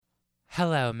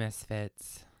Hello,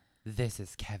 Misfits. This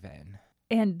is Kevin.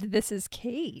 And this is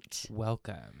Kate.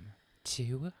 Welcome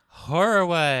to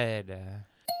Horrorwood.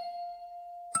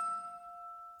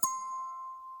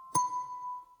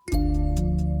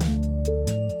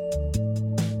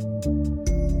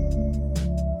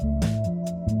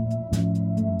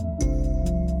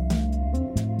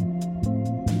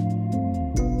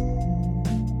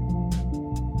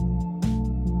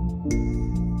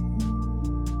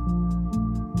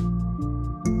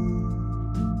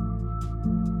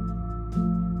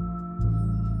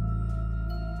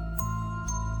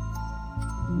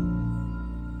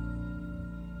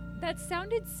 That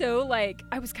sounded so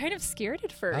I was kind of scared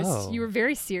at first. Oh. You were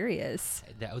very serious.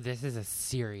 This is a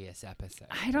serious episode.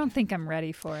 I don't think I'm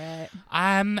ready for it.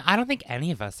 I don't think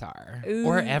any of us are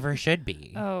or ever should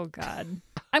be. Oh, God.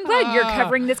 I'm glad you're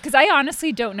covering this because I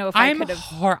honestly don't know if I could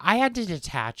have. I had to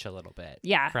detach a little bit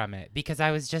Yeah. from it because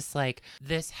I was just like,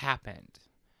 this happened.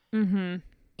 Mm-hmm.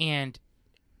 And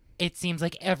it seems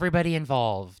like everybody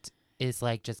involved is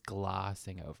just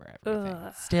glossing over everything.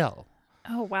 Ugh. Still.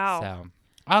 Oh, wow. So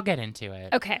I'll get into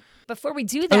it. Okay. Before we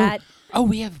do that. Oh,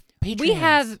 we have Patreons. We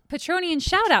have Patronian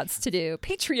shout-outs to do.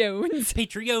 Patreons.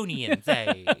 Patreonians,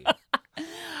 hey.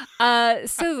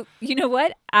 So, you know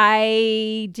what?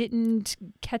 I didn't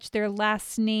catch their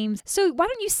last names. So why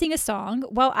don't you sing a song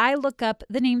while I look up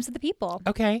the names of the people?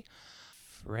 Okay.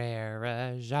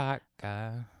 Frere Jacques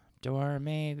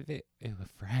Dorme. Ooh,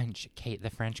 French. Kate,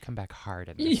 the French come back hard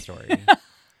in this story.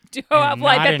 Well,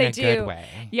 I bet they do. Good way.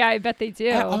 Yeah, I bet they do.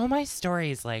 All my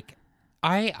stories, I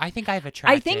think I've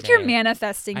attracted I think you're it.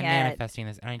 manifesting I'm it. manifesting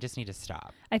this, and I just need to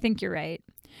stop. I think you're right.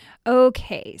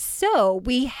 Okay, so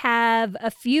we have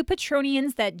a few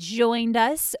Patronians that joined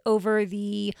us over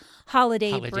the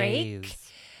holiday break.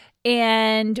 Holidays.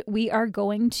 And we are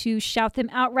going to shout them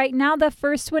out right now. The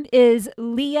first one is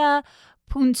Leah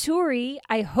Punturi.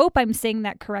 I hope I'm saying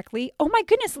that correctly. Oh my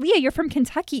goodness, Leah, you're from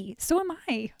Kentucky. So am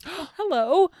I.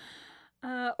 Hello.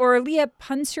 Or Leah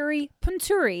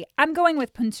Punturi. I'm going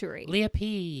with Punturi. Leah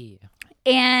P.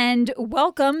 And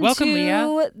welcome to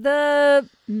Leah. the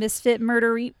Misfit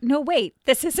Murdery. No, wait,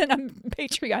 this isn't a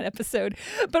Patreon episode,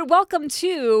 but welcome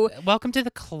to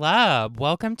the club.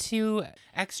 Welcome to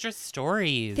Extra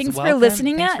Stories. Thanks for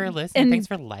listening. Thanks for listening. Thanks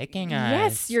for liking us.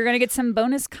 Yes, you're going to get some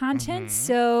bonus content,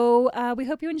 so we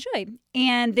hope you enjoy.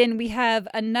 And then we have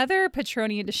another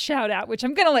Patronian to shout out, which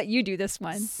I'm going to let you do this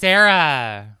one.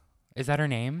 Sarah. Is that her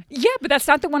name? Yeah, but that's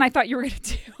not the one I thought you were going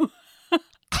to do.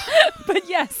 But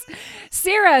yes,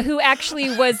 Sarah, who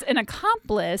actually was an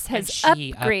accomplice, has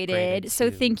upgraded. So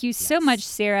thank you so much,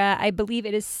 Sarah. I believe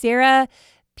it is Sarah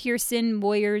Pearson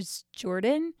Moyers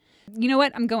Jordan. You know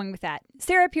what? I'm going with that.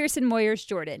 Sarah Pearson Moyers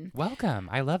Jordan. Welcome.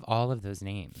 I love all of those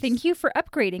names. Thank you for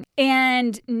upgrading.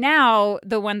 And now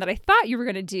the one that I thought you were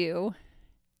going to do,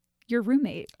 your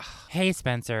roommate. Hey,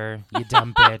 Spencer, you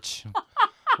dumb bitch.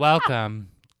 Welcome.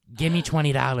 Give me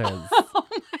 $20. Oh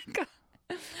my God.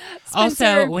 Also,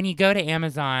 Spencer. when you go to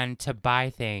Amazon to buy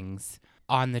things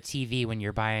on the TV when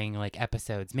you're buying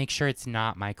episodes, make sure it's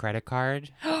not my credit card.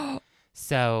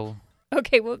 So.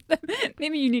 Okay, well,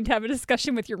 maybe you need to have a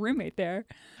discussion with your roommate there.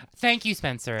 Thank you,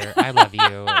 Spencer. I love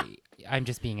you. I'm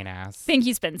just being an ass. Thank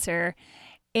you, Spencer.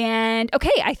 And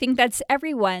okay, I think that's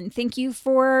everyone. Thank you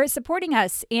for supporting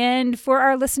us. And for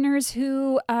our listeners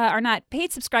who are not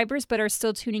paid subscribers but are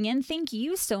still tuning in, thank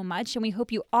you so much. And we hope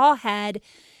you all had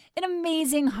an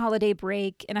amazing holiday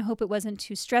break. And I hope it wasn't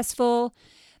too stressful.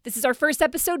 This is our first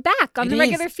episode back on the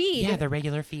regular feed. Yeah, the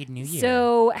regular feed, New Year.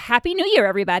 So happy New Year,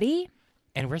 everybody.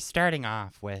 And we're starting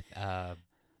off with a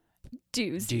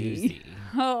doozy.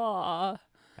 Aww.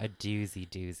 A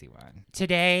doozy one.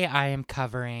 Today I am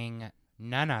covering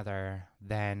none other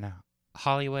than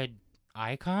Hollywood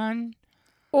icon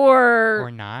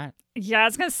or not. Yeah, I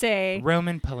was going to say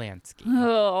Roman Polanski.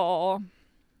 Oh,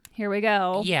 here we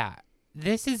go. Yeah,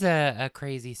 this is a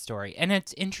crazy story. And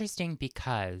it's interesting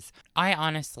because I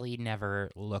honestly never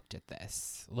looked at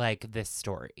this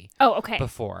story. Oh, okay.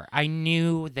 Before. I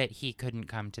knew that he couldn't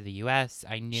come to the U.S.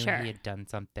 I knew Sure. he had done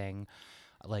something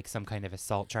some kind of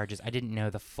assault charges. I didn't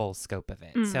know the full scope of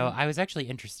it. So I was actually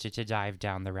interested to dive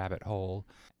down the rabbit hole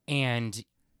and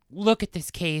look at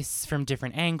this case from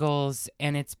different angles.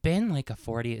 And it's been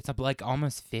it's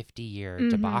almost 50-year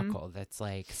debacle that's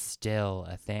still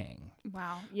a thing.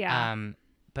 Wow. Yeah.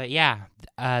 But yeah,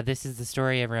 this is the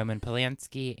story of Roman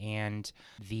Polanski and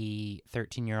the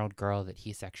 13-year-old girl that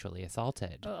he sexually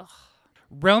assaulted. Ugh.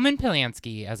 Roman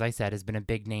Polanski, as I said, has been a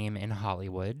big name in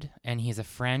Hollywood, and he's a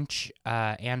French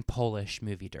and Polish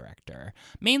movie director.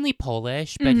 Mainly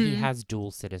Polish, but he has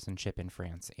dual citizenship in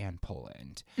France and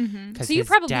Poland. So you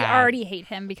probably already hate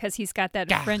him because he's got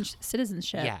that French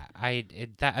citizenship. Yeah,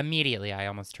 that immediately I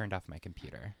almost turned off my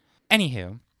computer.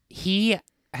 Anywho, he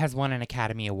has won an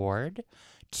Academy Award,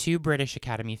 2 British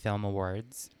Academy Film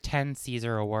Awards, 10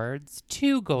 Caesar Awards,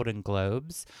 2 Golden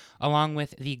Globes, along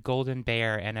with the Golden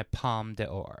Bear and a Palme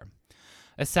d'Or.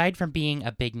 Aside from being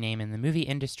a big name in the movie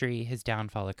industry, his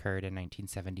downfall occurred in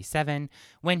 1977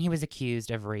 when he was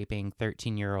accused of raping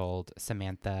 13-year-old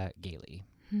Samantha Gailey.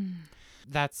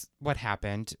 That's what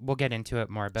happened. We'll get into it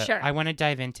more, but I want to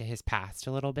dive into his past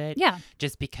a little bit. Yeah.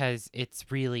 Just because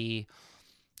it's really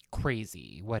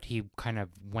crazy what he kind of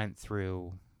went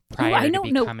through prior I to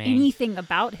don't know anything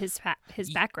about his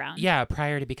background. Yeah,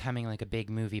 prior to becoming like a big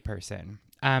movie person.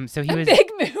 So he was a big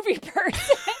movie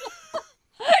person.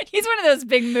 He's one of those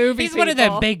big movie people. He's one of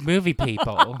the big movie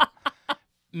people.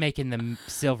 Making the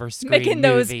silver screen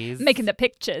movies. Making the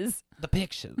pictures. The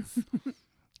pictures.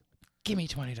 Give me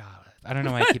 $20. I don't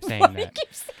know why I keep saying that.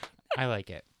 I like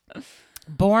it.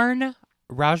 Born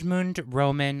Rajmund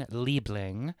Roman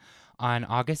Liebling on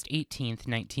August 18th,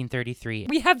 1933.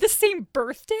 We have the same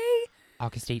birthday?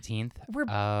 August 18th?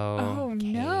 Oh,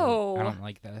 okay. No. I don't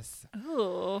like this.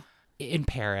 Oh. In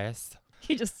Paris.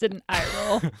 He just did an eye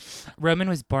roll. Roman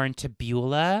was born to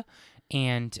Beulah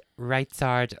and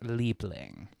Reitzard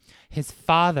Liebling. His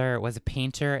father was a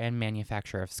painter and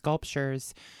manufacturer of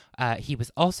sculptures. He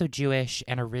was also Jewish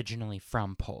and originally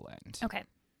from Poland. Okay.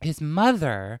 His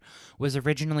mother was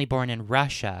originally born in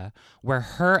Russia, where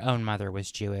her own mother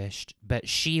was Jewish, but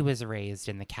she was raised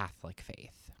in the Catholic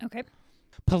faith. Okay.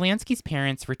 Polanski's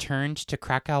parents returned to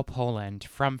Krakow, Poland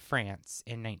from France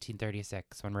in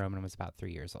 1936 when Roman was about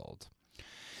 3 years old.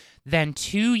 Then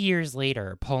 2 years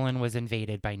later, Poland was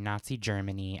invaded by Nazi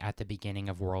Germany at the beginning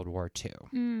of World War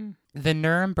II. The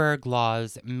Nuremberg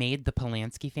laws made the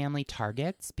Polanski family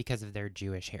targets because of their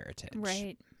Jewish heritage.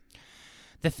 Right.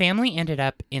 The family ended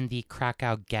up in the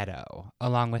Krakow ghetto,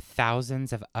 along with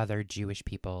thousands of other Jewish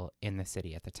people in the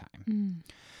city at the time.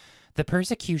 The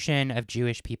persecution of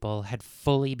Jewish people had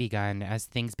fully begun as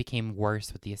things became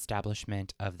worse with the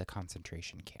establishment of the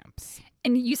concentration camps.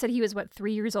 And you said he was,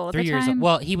 3 years old at 3 the years time? old.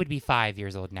 Well, he would be 5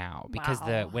 years old now because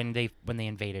Wow. when they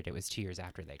invaded, it was 2 years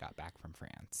after they got back from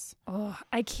France. Oh,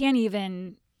 I can't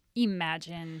even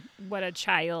imagine what a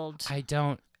child. I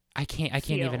can't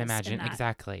even imagine.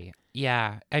 Exactly.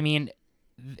 Yeah. I mean,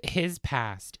 his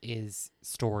past is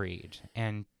storied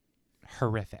and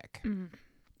horrific.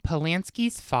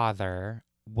 Polanski's father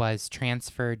was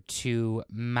transferred to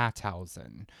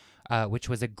Mauthausen, which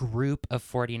was a group of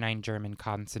 49 German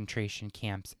concentration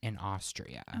camps in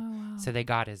Austria. Oh, wow. So they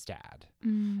got his dad.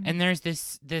 And there's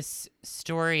this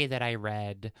story that I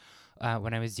read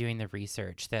when I was doing the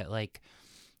research that like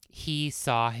he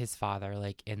saw his father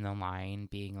like in the line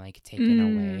being like taken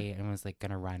away and was like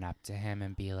gonna run up to him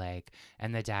and be like,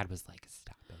 and the dad was like,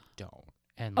 "Stop it, don't,"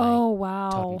 and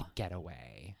like told him to get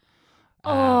away.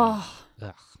 Ugh.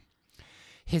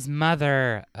 His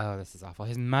mother, this is awful.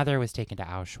 His mother was taken to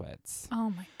Auschwitz. Oh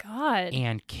my God.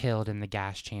 And killed in the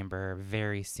gas chamber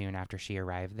very soon after she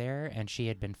arrived there, and she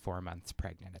had been 4 months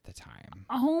pregnant at the time.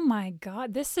 Oh my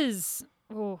God. This is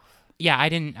Yeah, I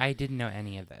didn't know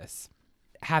any of this.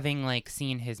 Having like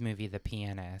seen his movie The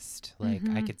Pianist, like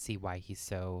I could see why he's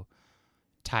so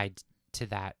tied to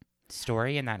that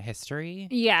story and that history.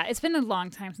 Yeah, it's been a long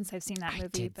time since I've seen that movie. I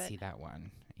did see that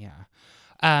one. Yeah.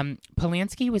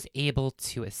 Polanski was able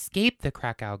to escape the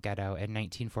Krakow ghetto in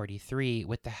 1943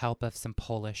 with the help of some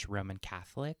Polish Roman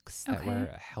Catholics that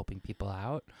were helping people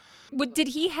out. Did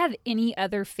he have any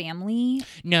other family?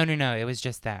 No. It was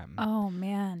just them. Oh,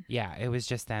 man. Yeah, it was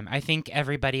just them. I think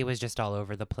everybody was just all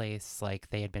over the place.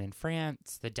 Like, they had been in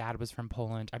France. The dad was from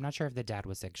Poland. I'm not sure if the dad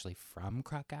was actually from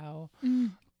Krakow,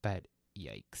 but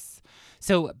yikes.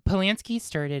 So Polanski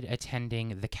started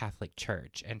attending the Catholic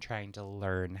Church and trying to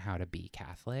learn how to be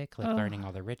Catholic, like learning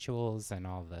all the rituals and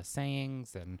all the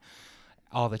sayings and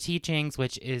all the teachings,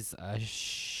 which is a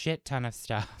shit ton of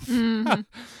stuff.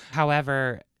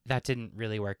 However, that didn't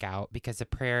really work out because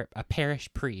a parish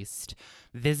priest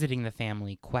visiting the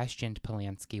family questioned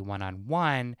Polanski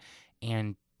one-on-one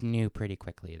and knew pretty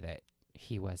quickly that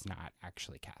he was not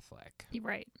actually Catholic.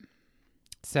 Right.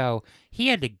 So he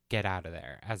had to get out of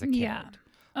there as a kid. Yeah.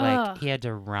 Like, he had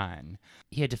to run.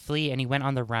 He had to flee, and he went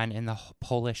on the run in the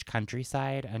Polish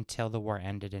countryside until the war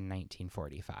ended in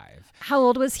 1945. How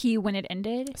old was he when it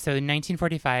ended? So in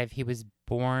 1945, he was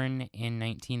born in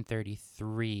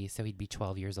 1933, so he'd be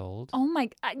 12 years old. Oh,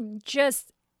 my...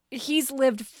 he's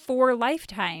lived 4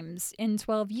 lifetimes in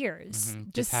 12 years.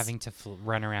 Just having to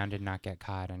run around and not get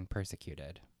caught and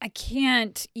persecuted. I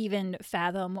can't even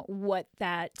fathom what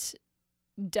that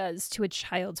does to a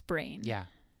child's brain. Yeah.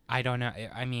 I don't know.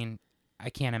 I mean, I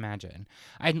can't imagine.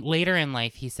 Later in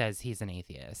life, he says he's an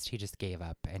atheist. He just gave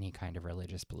up any kind of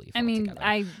religious belief altogether.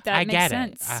 I makes get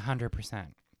sense. it 100%.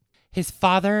 His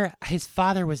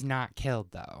father was not killed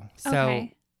though, so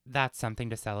that's something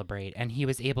to celebrate. And he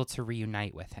was able to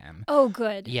reunite with him. Oh,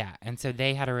 good. Yeah, and so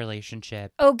they had a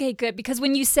relationship. Okay, good. Because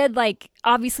when you said like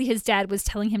obviously his dad was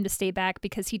telling him to stay back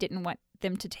because he didn't want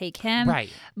them to take him, right?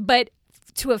 But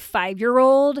to a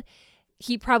 5-year-old.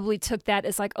 He probably took that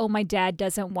as like, oh, my dad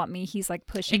doesn't want me. He's like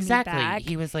pushing me back.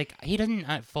 He was like, he didn't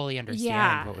fully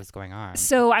understand what was going on.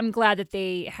 So I'm glad that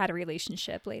they had a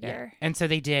relationship later. Yeah. And so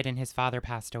they did, and his father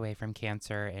passed away from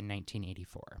cancer in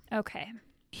 1984. Okay.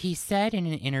 He said in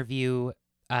an interview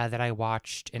that I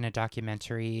watched in a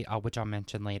documentary, which I'll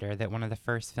mention later, that one of the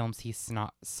first films he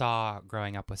saw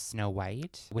growing up was Snow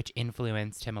White, which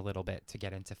influenced him a little bit to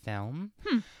get into film.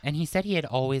 And he said he had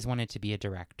always wanted to be a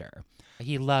director.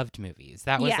 He loved movies.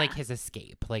 That was like his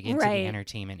escape, like into the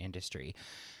entertainment industry.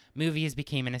 Movies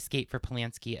became an escape for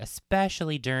Polanski,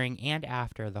 especially during and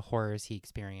after the horrors he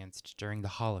experienced during the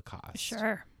Holocaust.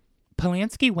 Sure.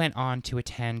 Polanski went on to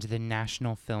attend the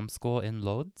National Film School in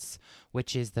Lodz,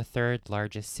 which is the 3rd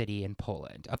largest city in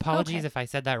Poland. Apologies if I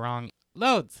said that wrong.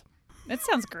 Lodz. That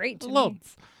sounds great to me.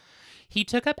 Lodz. He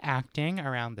took up acting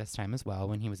around this time as well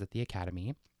when he was at the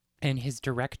academy. And his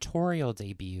directorial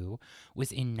debut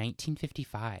was in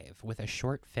 1955 with a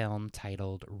short film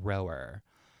titled Rower.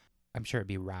 I'm sure it'd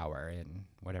be Rower in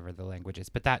whatever the language is,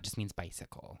 but that just means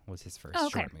bicycle was his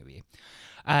first short movie.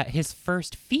 His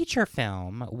first feature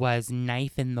film was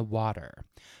Knife in the Water,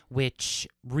 which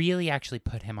really actually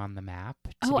put him on the map.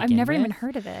 I've never even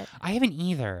heard of it. I haven't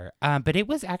either, but it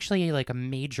was actually like a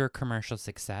major commercial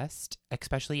success,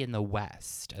 especially in the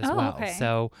West as well. Okay.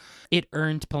 So it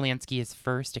earned Polanski his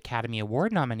first Academy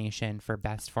Award nomination for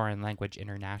Best Foreign Language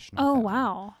International Film.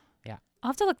 Wow. Yeah.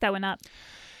 I'll have to look that one up.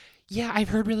 Yeah, I've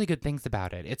heard really good things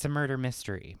about it. It's a murder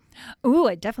mystery. Ooh,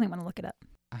 I definitely want to look it up.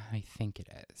 I think it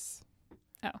is.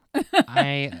 Oh.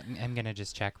 I am going to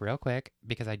just check real quick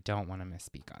because I don't want to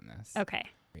misspeak on this. Okay.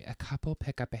 A couple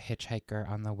pick up a hitchhiker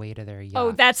on the way to their yacht.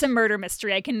 Oh, that's a murder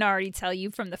mystery. I can already tell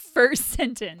you from the first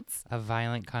sentence. A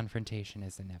violent confrontation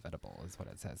is inevitable, is what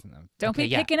it says in them. Don't be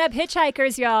picking up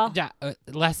hitchhikers, y'all. Yeah,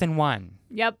 lesson 1.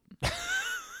 Yep.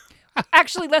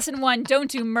 Actually, lesson 1, don't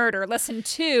do murder. Lesson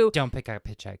 2, don't pick up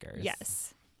hitchhikers.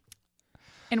 Yes.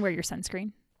 And wear your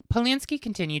sunscreen. Polanski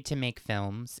continued to make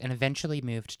films and eventually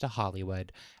moved to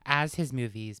Hollywood as his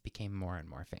movies became more and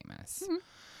more famous. Mm-hmm.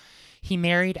 He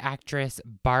married actress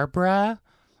Barbara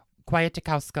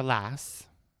Kwiatkowska-Lass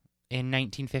in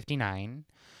 1959,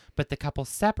 but the couple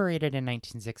separated in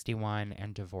 1961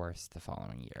 and divorced the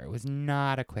following year. It was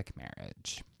not a quick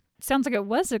marriage. Sounds like it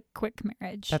was a quick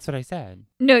marriage. That's what I said.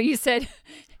 No, you said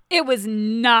it was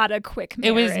not a quick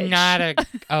marriage. It was not a...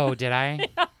 Oh, did I?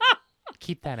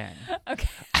 Keep that in. Okay.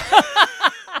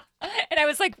 And I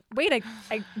was like, wait,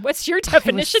 what's your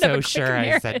definition of a quick marriage? I was so sure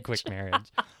I said quick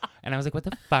marriage. And I was like, what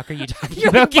the fuck are you talking You're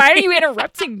about? Like, why are you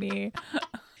interrupting me?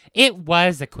 It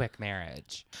was a quick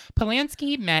marriage.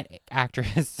 Polanski met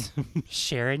actress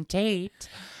Sharon Tate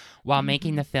while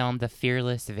making the film The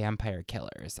Fearless Vampire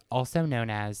Killers, also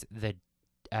known as The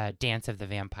Dance of the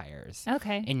Vampires,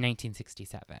 okay, in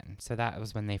 1967. So that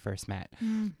was when they first met.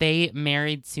 They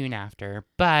married soon after,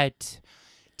 but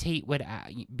Tate would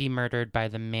be murdered by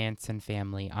the Manson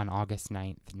family on August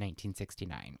 9th,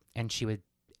 1969. And she was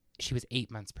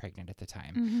 8 months pregnant at the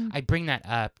time. Mm-hmm. I bring that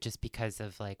up just because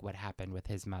of like what happened with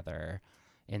his mother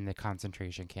in the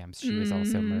concentration camps. She was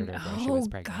also murdered while she was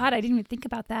pregnant. Oh, God, I didn't even think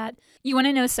about that. You want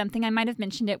to know something? I might have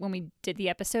mentioned it when we did the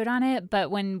episode on it,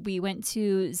 but when we went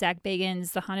to Zach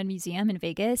Bagans' The Haunted Museum in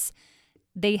Vegas,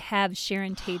 they have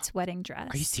Sharon Tate's wedding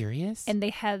dress. Are you serious? And they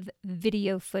have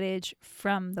video footage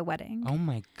from the wedding. Oh,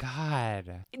 my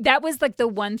God. That was like the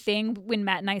one thing when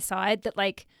Matt and I saw it that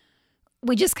like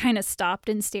we just kind of stopped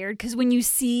and stared, because when you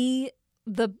see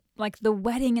the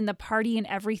wedding and the party and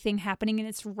everything happening and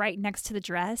it's right next to the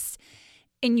dress,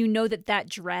 and you know that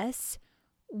dress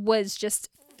was just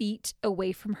feet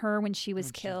away from her when she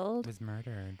was killed. She was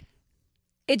murdered.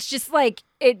 It's just like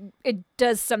it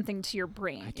does something to your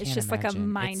brain. It's just imagine. Like a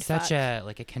mind it's fuck. Such a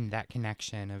that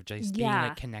connection of just being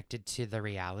like connected to the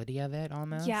reality of it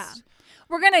almost. Yeah.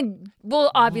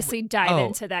 We'll obviously dive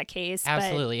into that case.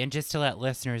 Absolutely. But... And just to let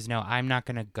listeners know, I'm not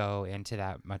going to go into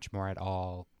that much more at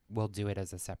all. We'll do it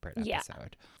as a separate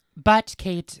episode. Yeah. But,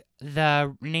 Kate,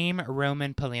 the name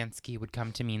Roman Polanski would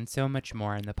come to mean so much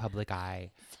more in the public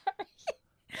eye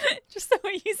Just the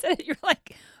way you said it, you're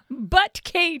like, But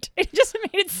Kate. It just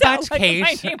made it sound But like Kate.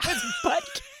 my name was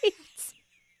But Kate.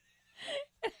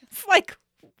 It's like,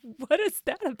 what is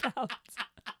that about?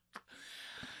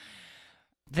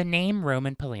 The name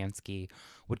Roman Polanski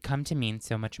would come to mean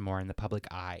so much more in the public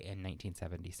eye in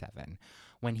 1977,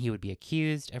 when he would be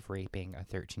accused of raping a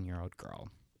 13-year-old girl.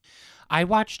 I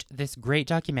watched this great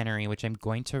documentary, which I'm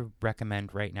going to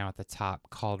recommend right now at the top,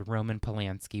 called Roman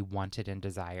Polanski, Wanted and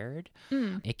Desired.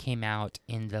 It came out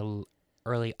in the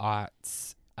early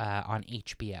aughts on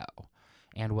HBO,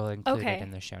 and we'll include it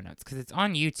in the show notes, because it's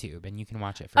on YouTube, and you can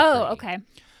watch it for free. Oh, okay.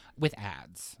 With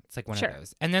ads. It's like one of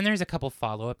those. And then there's a couple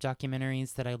follow-up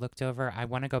documentaries that I looked over. I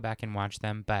want to go back and watch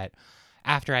them, but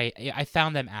after I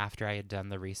found them after I had done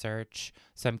the research,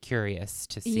 so I'm curious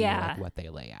to see like what they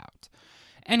lay out.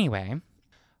 Anyway,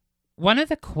 one of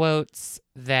the quotes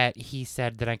that he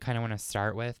said that I kind of want to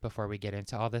start with before we get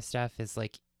into all this stuff is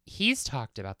like, he's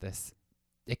talked about this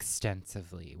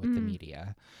extensively with the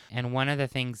media. And one of the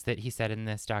things that he said in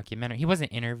this documentary, he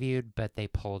wasn't interviewed, but they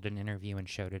pulled an interview and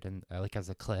showed it in like as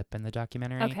a clip in the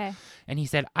documentary. Okay. And he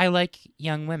said, I like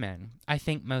young women. I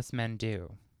think most men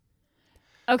do.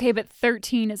 Okay, but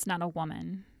 13 is not a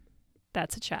woman.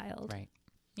 That's a child. Right.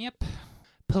 Yep.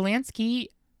 Polanski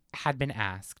had been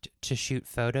asked to shoot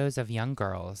photos of young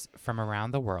girls from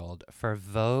around the world for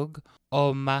Vogue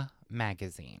Homme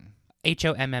magazine.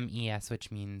 HOMMES, which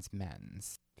means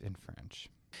men's in French.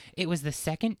 It was the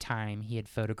second time he had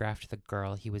photographed the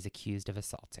girl he was accused of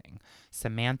assaulting,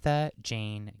 Samantha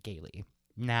Jane Gailey.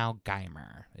 Now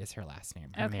Geimer is her last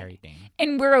name, her married name.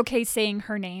 And we're okay saying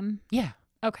her name? Yeah.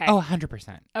 Okay. Oh,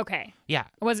 100%. Okay. Yeah.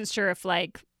 I wasn't sure if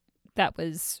like that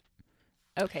was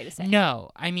okay to say. No,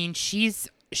 I mean, she's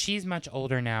much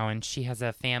older now, and she has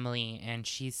a family, and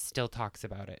she still talks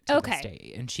about it to this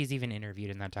day. And she's even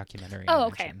interviewed in that documentary. Oh,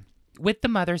 okay. With the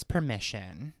mother's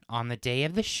permission, on the day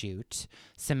of the shoot,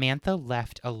 Samantha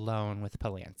left alone with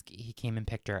Polanski. He came and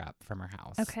picked her up from her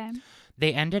house. Okay.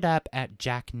 They ended up at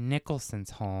Jack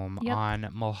Nicholson's home on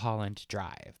Mulholland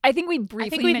Drive. I think we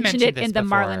briefly mentioned it in the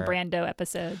Marlon Brando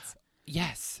episodes.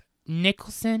 Yes.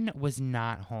 Nicholson was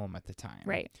not home at the time.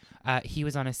 Right. He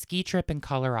was on a ski trip in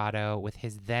Colorado with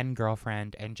his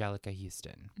then-girlfriend, Angelica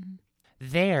Houston. Mm-hmm.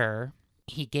 There,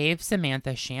 he gave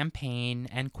Samantha champagne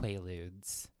and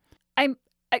Quaaludes.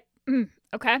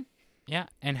 Okay. Yeah,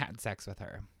 and had sex with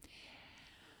her.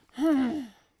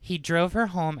 He drove her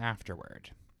home afterward.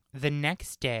 The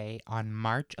next day, on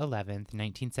March 11th,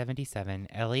 1977,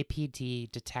 LAPD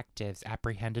detectives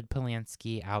apprehended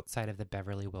Polanski outside of the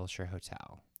Beverly Wilshire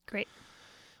Hotel. Great.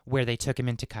 Where they took him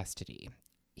into custody.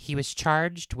 He was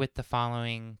charged with the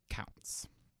following counts.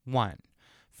 1,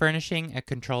 furnishing a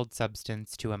controlled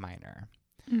substance to a minor.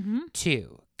 Mm-hmm.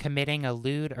 2, committing a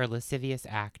lewd or lascivious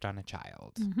act on a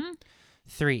child. Mm-hmm.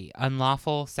 3,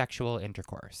 unlawful sexual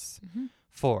intercourse. Mm-hmm.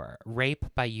 4, rape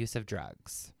by use of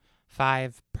drugs.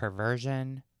 5,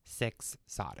 perversion. 6,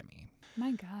 sodomy.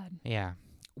 My God. Yeah.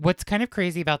 What's kind of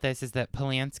crazy about this is that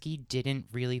Polanski didn't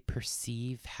really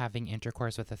perceive having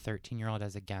intercourse with a 13-year-old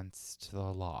as against the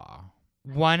law.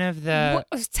 One of the...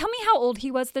 Tell me how old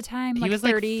he was at the time. He like was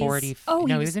 30s? like 40. Oh,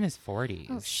 no, he was in his 40s.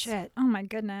 Oh, shit. Oh, my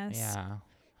goodness. Yeah.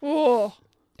 Oh.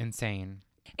 Insane.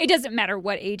 It doesn't matter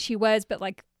what age he was, but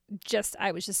like,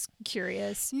 I was just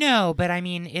curious. No, but I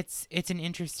mean, it's an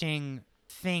interesting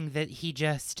thing that he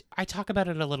just... I talk about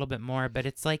it a little bit more, but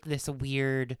it's like this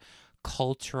weird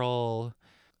cultural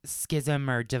schism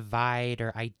or divide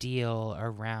or ideal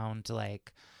around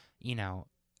like, you know,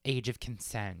 age of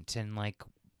consent and like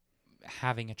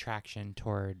having attraction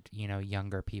toward, you know,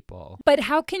 younger people. But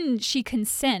how can she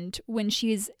consent when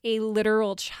she's a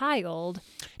literal child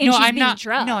and she's being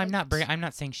drugged? No, I'm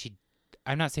not saying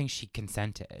she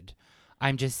consented.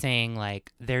 I'm just saying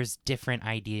like there's different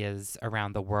ideas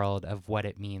around the world of what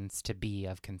it means to be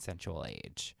of consensual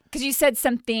age. Because you said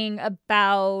something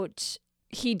about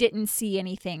he didn't see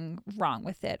anything wrong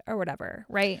with it or whatever,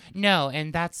 right? No,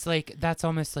 and that's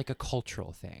almost like a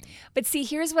cultural thing. But see,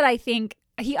 here's what I think.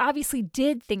 He obviously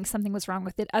did think something was wrong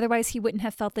with it. Otherwise, he wouldn't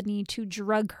have felt the need to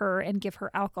drug her and give her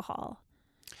alcohol.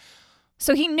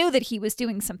 So he knew that he was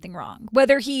doing something wrong.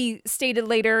 Whether he stated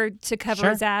later to cover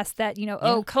his ass that, you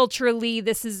know, culturally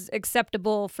this is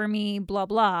acceptable for me, blah,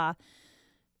 blah.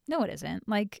 No, it isn't.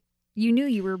 Like, you knew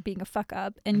you were being a fuck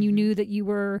up and you knew that you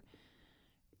were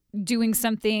doing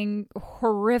something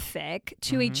horrific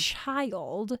to a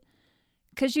child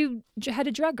because you had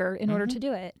to drug her in order to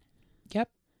do it. Yep.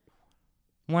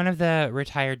 One of the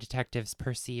retired detectives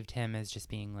perceived him as just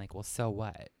being like, well, so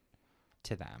what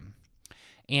to them?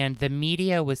 And the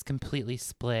media was completely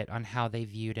split on how they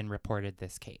viewed and reported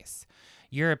this case.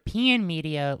 European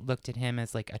media looked at him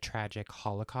as like a tragic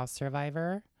Holocaust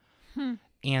survivor.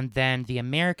 And then the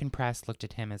American press looked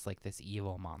at him as like this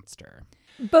evil monster.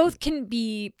 Both can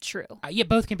be true. Yeah,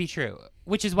 both can be true,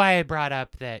 which is why I brought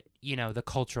up that, you know, the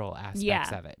cultural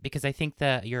aspects of it. Because I think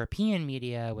the European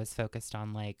media was focused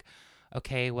on like,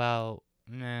 okay, well,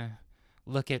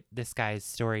 look at this guy's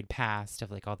storied past of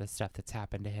like all this stuff that's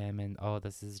happened to him. And, oh,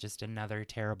 this is just another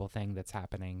terrible thing that's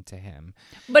happening to him.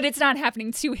 But it's not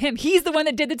happening to him. He's the one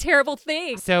that did the terrible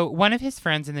thing. So one of his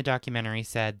friends in the documentary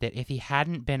said that if he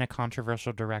hadn't been a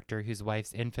controversial director whose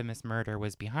wife's infamous murder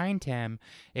was behind him,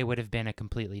 it would have been a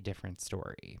completely different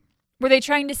story. Were they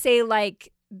trying to say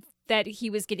like that he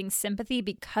was getting sympathy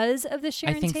because of the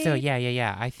Sharon I think Tate? so.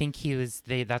 Yeah. I think he was.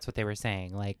 That's what they were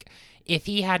saying. Like, if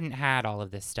he hadn't had all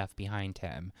of this stuff behind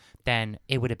him, then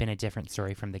it would have been a different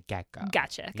story from the get-go.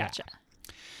 Gotcha. Yeah.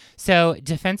 So,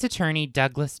 defense attorney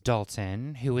Douglas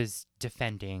Dalton, who was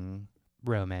defending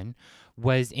Roman,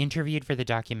 was interviewed for the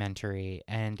documentary,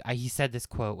 and he said this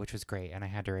quote, which was great, and I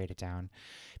had to write it down.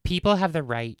 People have the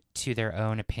right to their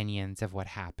own opinions of what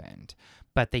happened,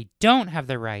 but they don't have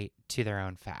the right to their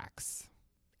own facts.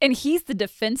 And he's the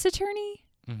defense attorney?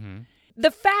 Mm-hmm.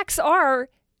 The facts are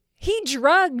he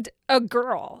drugged a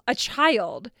girl, a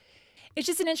child. It's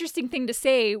just an interesting thing to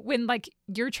say when, like,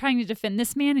 you're trying to defend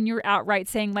this man and you're outright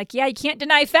saying, like, yeah, you can't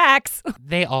deny facts.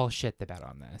 They all shit the bed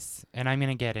on this, and I'm going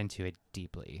to get into it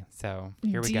deeply. So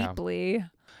here we go. Deeply.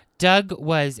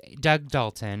 Doug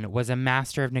Dalton was a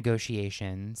master of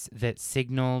negotiations that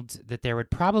signaled that there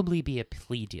would probably be a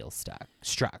plea deal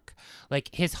struck. Like,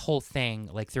 his whole thing,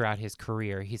 like, throughout his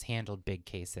career, he's handled big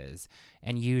cases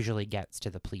and usually gets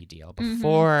to the plea deal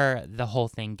before the whole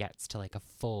thing gets to, like, a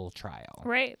full trial.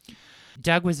 Right.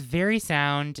 Doug was very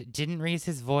sound, didn't raise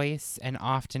his voice, and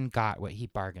often got what he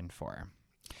bargained for.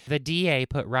 The DA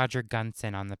put Roger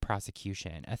Gunson on the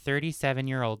prosecution, a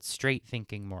 37-year-old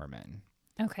straight-thinking Mormon.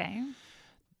 Okay.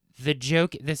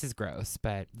 This is gross,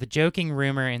 but the joking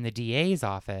rumor in the DA's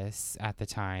office at the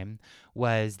time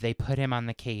was they put him on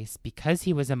the case because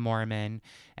he was a Mormon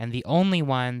and the only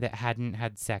one that hadn't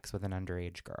had sex with an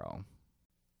underage girl.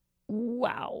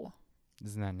 Wow.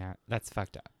 Isn't that that's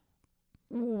fucked up?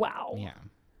 Wow.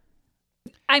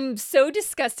 Yeah. I'm so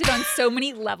disgusted on so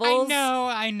many levels.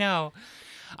 I know.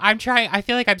 I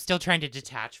feel like I'm still trying to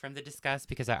detach from the disgust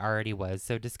because I already was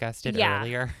so disgusted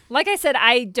earlier. Like I said,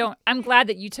 I'm glad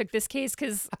that you took this case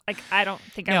because, like, I don't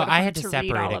think I would have I had to read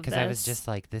separate all it of because this. I was just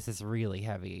like, this is really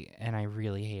heavy and I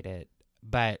really hate it.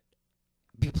 But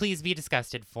please be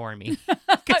disgusted for me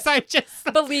because I'm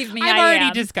just believe me, I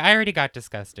already got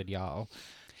disgusted, y'all.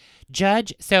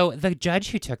 So the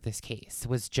judge who took this case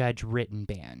was Judge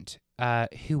Rittenband,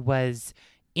 who was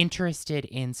interested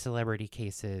in celebrity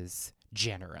cases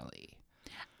generally.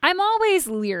 I'm always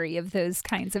leery of those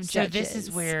kinds of judges. So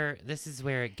this is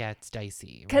where it gets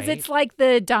dicey, because right? it's like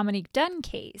the Dominique Dunn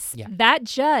case. Yeah. That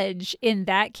judge in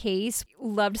that case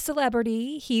loved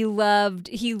celebrity. He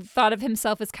thought of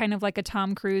himself as kind of like a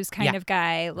Tom Cruise kind of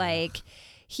guy. Like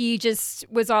he just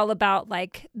was all about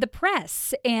like the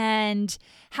press and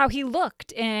how he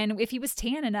looked and if he was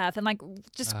tan enough and like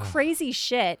just crazy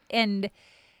shit. And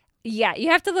yeah, you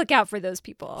have to look out for those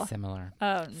people. Similar.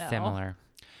 Oh, no. Similar.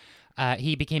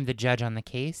 He became the judge on the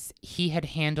case. He had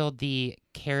handled the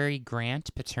Cary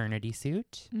Grant paternity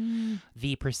suit,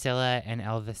 the Priscilla and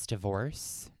Elvis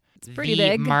divorce, pretty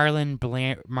big. Marlon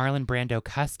Brando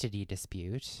custody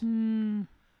dispute, and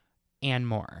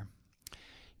more.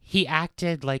 He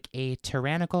acted like a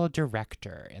tyrannical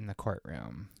director in the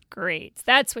courtroom. Great.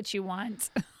 That's what you want.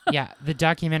 Yeah, the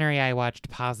documentary I watched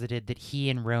posited that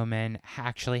he and Roman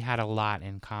actually had a lot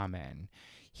in common.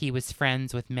 He was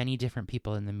friends with many different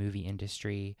people in the movie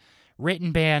industry.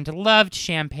 Rittenband loved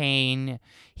champagne.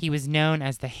 He was known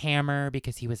as the Hammer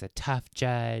because he was a tough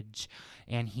judge,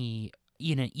 and he,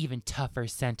 even tougher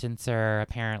sentencer,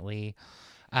 apparently.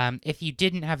 If you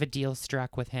didn't have a deal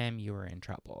struck with him, you were in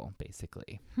trouble,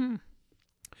 basically.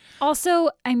 Also,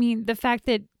 I mean, the fact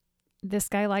that this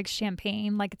guy likes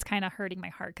champagne, like it's kind of hurting my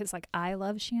heart because like I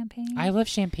love champagne. I love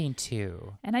champagne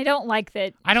too. And I don't like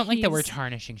that. I don't like that we're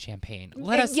tarnishing champagne.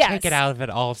 Let us take it out of it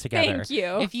altogether. Thank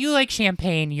you. If you like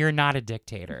champagne, you're not a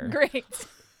dictator. Great.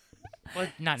 Well,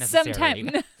 not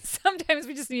necessarily. Sometimes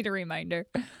we just need a reminder.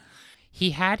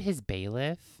 He had his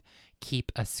bailiff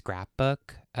keep a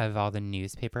scrapbook of all the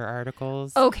newspaper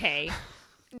articles. Okay.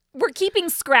 We're keeping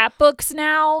scrapbooks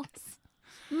now?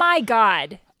 My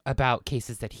God. About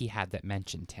cases that he had that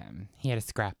mentioned him. He had a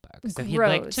scrapbook. So Gross. he'd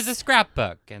like to the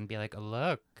scrapbook and be like,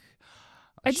 look,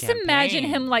 I just imagine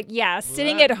him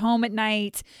sitting at home at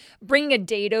night, bringing a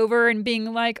date over and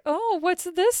being like, oh, what's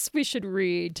this we should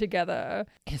read together?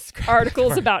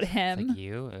 Articles about him. It's like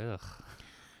you?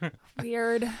 Ugh.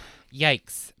 Weird.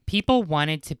 Yikes. People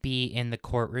wanted to be in the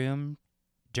courtroom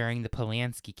during the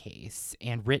Polanski case,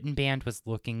 and Written Band was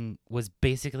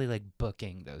basically like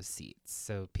booking those seats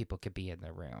so people could be in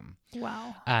the room.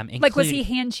 Wow. Was he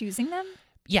hand choosing them?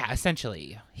 Yeah,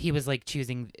 essentially. He was like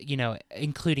choosing,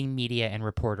 including media and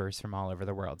reporters from all over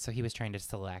the world. So he was trying to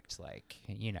select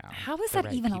How is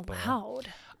that even allowed?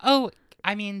 Oh,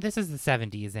 I mean, this is the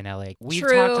 70s in LA. We've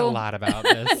True. talked a lot about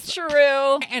this.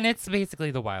 True. And it's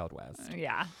basically the Wild West.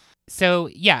 Yeah. So,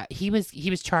 yeah, he was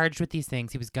charged with these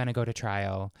things. He was going to go to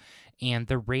trial. And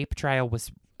the rape trial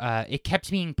was, it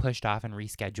kept being pushed off and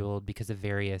rescheduled because of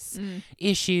various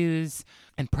issues.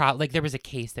 And there was a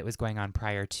case that was going on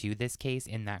prior to this case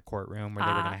in that courtroom where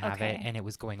they were going to have it. And it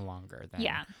was going longer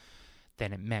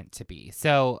than it meant to be.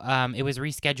 So it was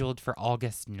rescheduled for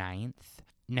August 9th.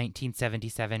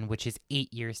 1977, which is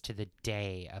 8 years to the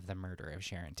day of the murder of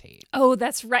Sharon Tate. Oh,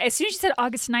 that's right. As soon as you said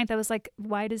August 9th, I was like,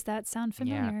 why does that sound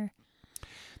familiar? Yeah.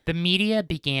 The media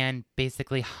began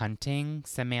basically hunting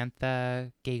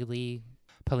Samantha Gailey,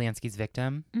 Polanski's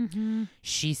victim. Mm-hmm.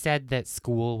 She said that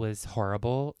school was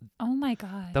horrible. Oh, my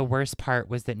God. The worst part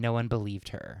was that no one believed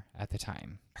her at the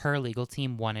time. Her legal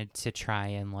team wanted to try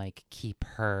and keep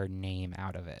her name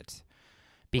out of it.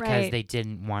 Because they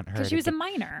didn't want her. Because she was a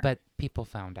minor. But people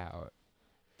found out.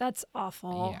 That's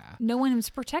awful. Yeah. No one was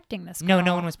protecting this girl.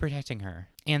 No one was protecting her.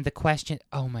 And the question,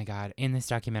 oh my God, in this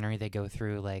documentary, they go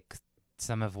through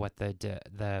some of what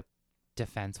the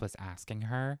defense was asking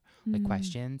her,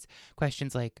 questions.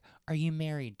 Questions like, are you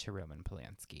married to Roman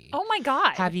Polanski? Oh my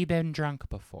God. Have you been drunk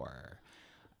before?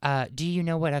 Do you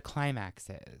know what a climax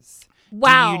is?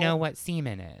 Wow. Do you know what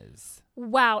semen is?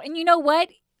 Wow. And you know what?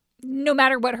 No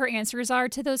matter what her answers are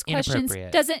to those questions,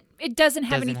 it doesn't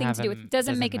have anything to do with it.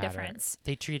 Doesn't make a difference.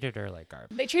 They treated her like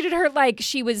garbage. They treated her like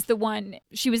she was the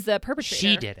perpetrator.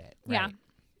 She did it. Right?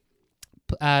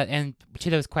 Yeah. And to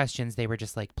those questions, they were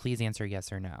just like, please answer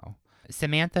yes or no.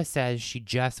 Samantha says she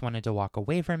just wanted to walk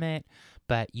away from it,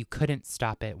 but you couldn't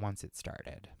stop it once it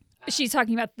started. She's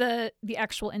talking about the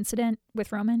actual incident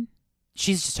with Roman?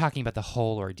 She's just talking about the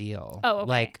whole ordeal. Oh,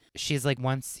 okay. She's like,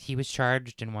 once he was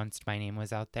charged and once my name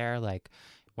was out there,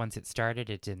 once it started,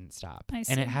 it didn't stop. I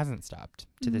see. And it hasn't stopped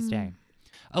to this day.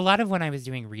 A lot of when I was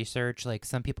doing research,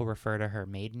 some people refer to her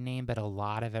maiden name, but a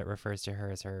lot of it refers to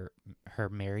her as her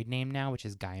married name now, which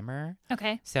is Geimer.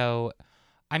 Okay. So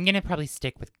I'm going to probably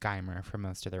stick with Geimer for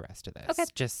most of the rest of this. Okay.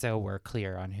 Just so we're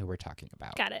clear on who we're talking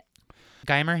about. Got it.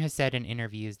 Geimer has said in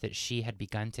interviews that she had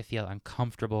begun to feel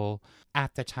uncomfortable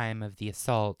at the time of the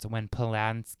assault when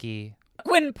Polanski,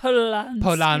 when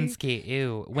Polanski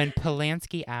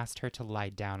asked her to lie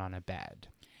down on a bed.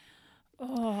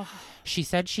 Oh. She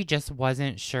said she just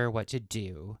wasn't sure what to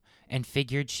do and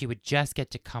figured she would just get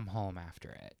to come home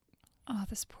after it. Oh,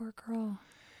 this poor girl.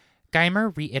 Geimer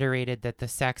reiterated that the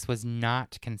sex was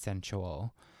not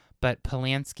consensual, but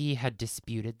Polanski has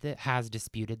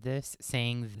disputed this,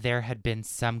 saying there had been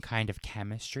some kind of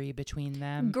chemistry between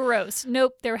them. Gross.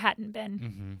 Nope, there hadn't been.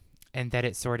 Mm-hmm. And that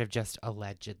it sort of just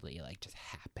allegedly, just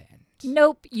happened.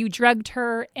 Nope, you drugged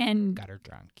her and... got her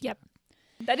drunk. Yep.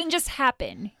 That didn't just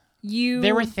happen.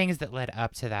 There were things that led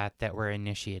up to that were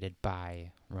initiated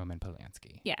by Roman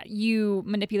Polanski. Yeah, you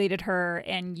manipulated her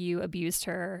and you abused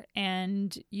her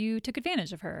and you took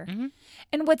advantage of her. Mm-hmm.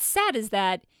 And what's sad is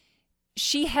that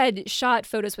she had shot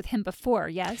photos with him before,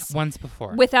 yes? Once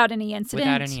before. Without any incident?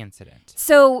 Without any incident.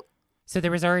 So there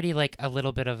was already a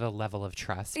little bit of a level of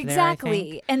trust exactly. there,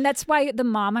 I think. And that's why the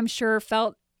mom, I'm sure,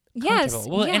 felt, yes.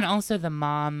 Well, yeah. And also the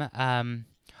mom,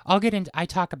 I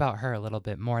talk about her a little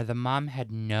bit more. The mom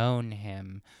had known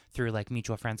him through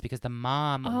mutual friends because the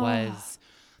mom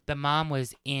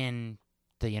was in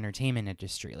the entertainment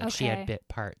industry. She had bit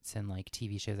parts in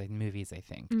TV shows, movies, I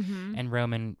think. Mm-hmm. And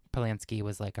Roman Polanski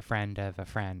was a friend of a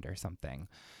friend or something.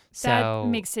 That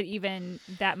makes it even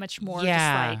that much more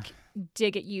just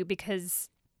dig at you because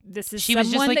this is she someone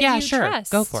was just that yeah, you sure, trust.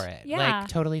 go for it. Yeah.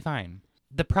 Totally fine.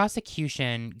 The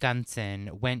prosecution,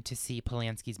 Gunson, went to see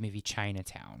Polanski's movie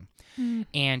Chinatown.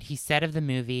 And he said of the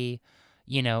movie,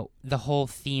 the whole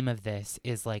theme of this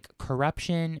is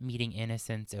corruption meeting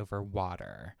innocence over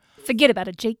water. Forget about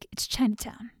it, Jake. It's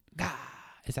Chinatown.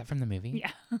 Is that from the movie?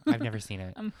 Yeah. I've never seen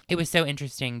it. It was so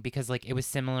interesting because it was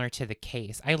similar to the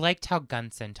case. I liked how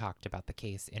Gunson talked about the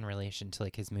case in relation to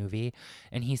his movie.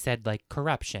 And he said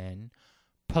corruption,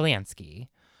 Polanski,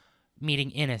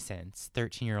 meeting innocence,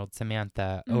 13-year-old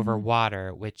Samantha, over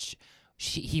water, which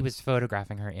he was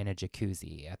photographing her in a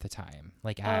jacuzzi at the time,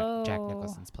 like at Jack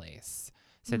Nicholson's place.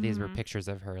 So these were pictures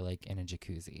of her like in a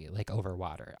jacuzzi, like over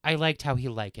water. I liked how he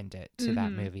likened it to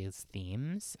that movie's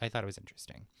themes. I thought it was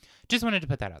interesting. Just wanted to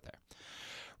put that out there.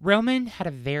 Roman had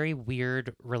a very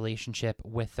weird relationship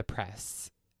with the press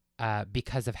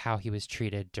because of how he was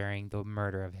treated during the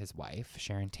murder of his wife,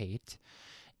 Sharon Tate.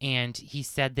 And he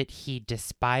said that he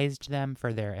despised them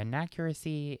for their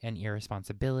inaccuracy and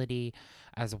irresponsibility,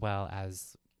 as well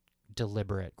as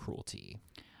deliberate cruelty.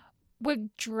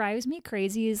 What drives me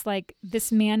crazy is like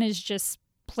this man is just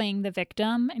playing the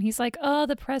victim, and he's like, "Oh,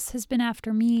 the press has been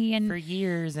after me, and for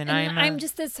years, and I'm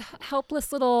just this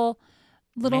helpless little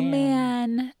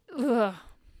man." Ugh.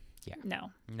 Yeah,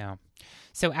 no.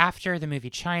 So after the movie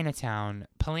Chinatown,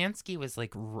 Polanski was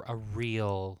like a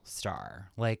real star.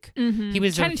 Like he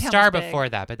was a star before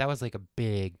that, but that was like a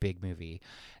big movie,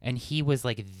 and he was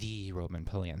like the Roman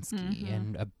Polanski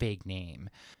and a big name.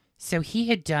 So he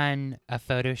had done a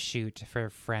photo shoot for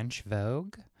French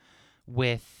Vogue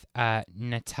with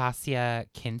Natasha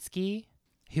Kinski,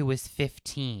 who was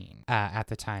 15 at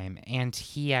the time. And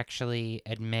he actually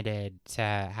admitted to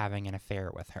having an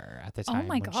affair with her at the time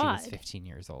when she was 15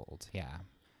 years old. Yeah.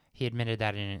 He admitted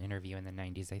that in an interview in the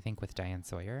 90s, I think, with Diane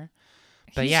Sawyer.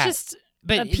 But He's yeah. just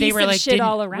but a piece they were of like, shit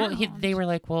all around. Well, they were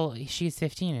like, well, she's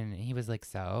 15. And he was like,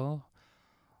 so?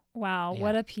 Wow,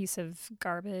 what a piece of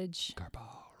garbage.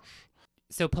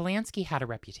 So Polanski had a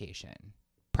reputation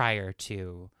prior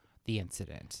to the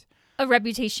incident. A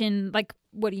reputation, like,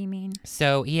 what do you mean?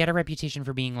 So he had a reputation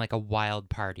for being like a wild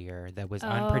partier that was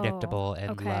unpredictable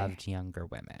and loved younger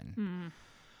women.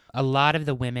 A lot of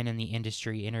the women in the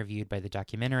industry interviewed by the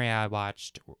documentary I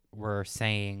watched were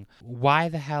saying, why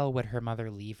the hell would her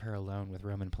mother leave her alone with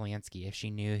Roman Polanski if she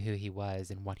knew who he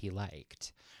was and what he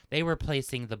liked? They were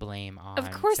placing the blame on...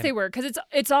 Of course they were, because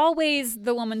it's always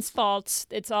the woman's fault.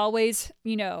 It's always,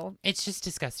 It's just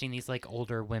disgusting. These, like,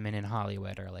 older women in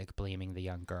Hollywood are, like, blaming the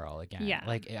young girl again. Yeah.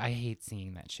 Like, I hate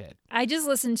seeing that shit. I just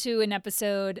listened to an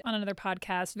episode on another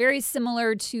podcast very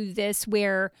similar to this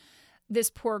where this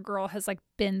poor girl has, like,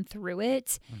 been through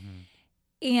it.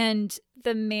 And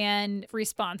the man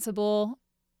responsible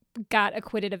got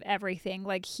acquitted of everything.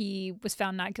 Like, he was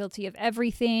found not guilty of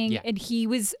everything. And he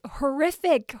was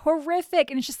horrific.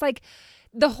 And it's just like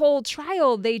the whole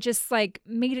trial, they just like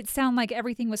made it sound like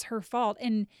everything was her fault.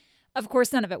 And of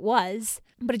course, none of it was,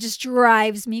 but it just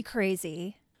drives me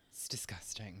crazy. It's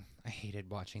disgusting. I hated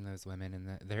watching those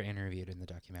women they're interviewed in the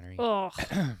documentary. Oh,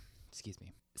 Excuse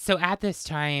me. So at this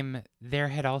time, there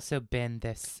had also been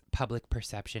this public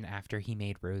perception after he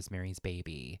made Rosemary's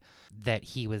Baby that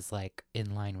he was like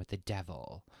in line with the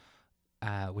devil,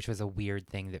 which was a weird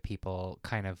thing that people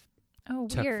kind of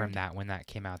took from that when that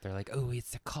came out. They're like, oh,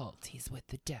 it's a cult. He's with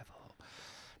the devil.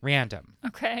 Random.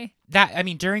 Okay.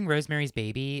 During Rosemary's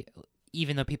Baby,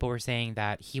 even though people were saying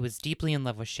that he was deeply in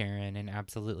love with Sharon and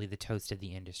absolutely the toast of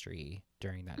the industry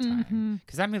during that time.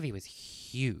 Because that movie was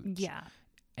huge. Yeah.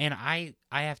 And I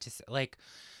have to say, like,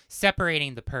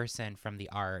 separating the person from the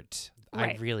art,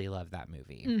 I really love that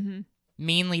movie.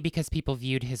 Mainly because people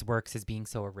viewed his works as being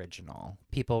so original.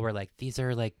 People were like, these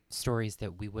are, like, stories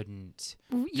that we wouldn't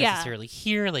necessarily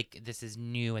hear. Like, this is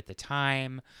new at the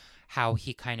time. How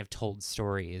he kind of told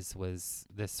stories was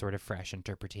this sort of fresh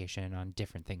interpretation on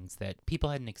different things that people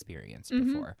hadn't experienced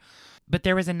before. But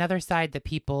there was another side that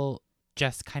people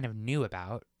just kind of knew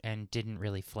about and didn't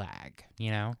really flag,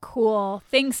 Cool.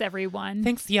 Thanks, everyone.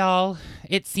 Thanks, y'all.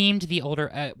 It seemed the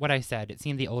older, it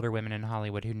seemed the older women in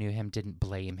Hollywood who knew him didn't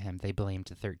blame him. They blamed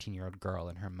the 13-year-old girl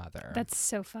and her mother. That's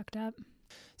so fucked up.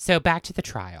 So back to the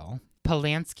trial.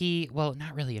 Polanski, well,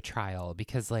 not really a trial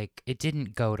because, like, it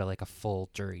didn't go to, like, a full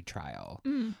jury trial.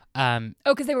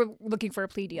 Because they were looking for a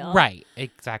plea deal. Right,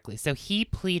 exactly. So he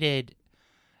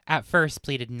at first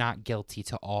pleaded not guilty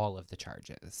to all of the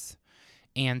charges.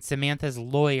 And Samantha's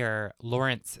lawyer,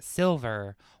 Lawrence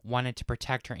Silver, wanted to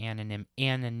protect her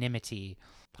anonymity.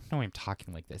 I don't know why I'm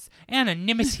talking like this.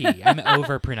 Anonymity. I'm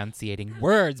over-pronunciating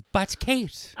words. But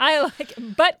Kate. I like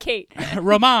but Kate.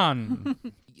 Roman.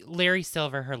 Larry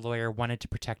Silver, her lawyer, wanted to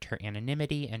protect her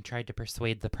anonymity and tried to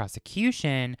persuade the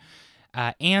prosecution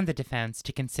and the defense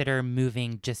to consider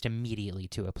moving just immediately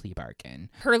to a plea bargain.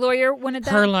 Her lawyer wanted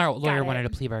that? Her lawyer wanted a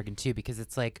plea bargain, too, because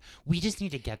it's like, we just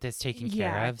need to get this taken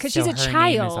care of. Because she's a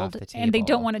child, and they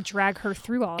don't want to drag her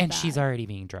through all of that. And she's already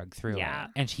being dragged through it.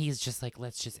 And he's just like,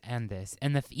 let's just end this.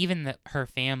 And her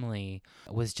family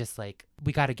was just like,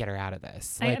 we got to get her out of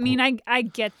this. Like, I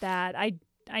get that.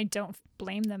 I don't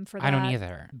blame them for that. I don't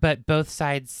either. But both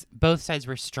sides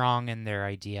were strong in their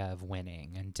idea of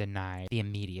winning and denied the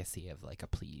immediacy of like a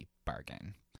plea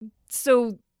bargain.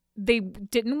 So They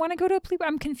didn't want to go to a plea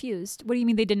bargain? I'm confused. What do you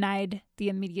mean they denied the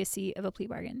immediacy of a plea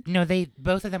bargain? No,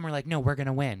 both of them were like, no, we're going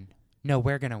to win. No,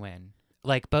 we're going to win.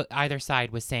 Like, either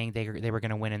side was saying they were going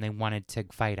to win and they wanted to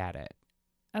fight at it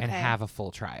and have a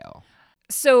full trial.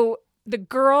 So the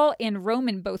girl and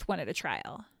Roman both wanted a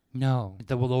trial. No,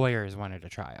 the lawyers wanted a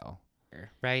trial,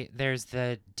 right? There's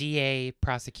the DA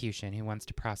prosecution who wants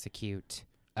to prosecute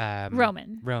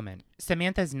Roman.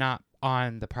 Samantha's not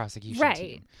on the prosecution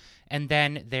team. And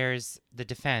then there's the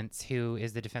defense, who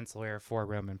is the defense lawyer for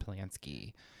Roman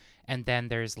Polanski. And then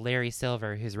there's Larry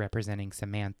Silver, who's representing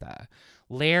Samantha.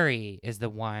 Larry is the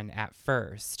one at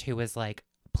first who was like,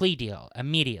 plea deal,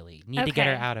 immediately. Need to get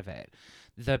her out of it.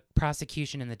 The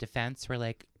prosecution and the defense were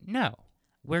like, no,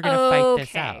 we're going to fight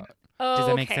this out. Does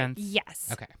that make sense? Yes.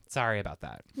 Okay. Sorry about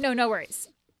that. No worries.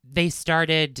 They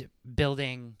started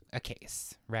building a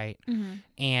case, right? Mm-hmm.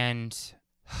 And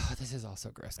this is also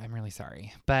gross. I'm really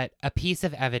sorry. But a piece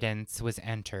of evidence was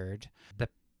entered. The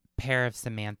pair of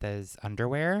Samantha's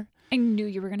underwear. I knew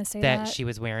you were going to say that. That she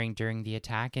was wearing during the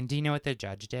attack. And do you know what the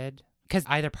judge did? Because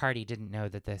either party didn't know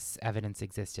that this evidence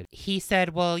existed. He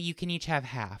said, well, you can each have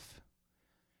half.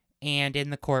 And in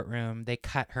the courtroom, they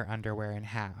cut her underwear in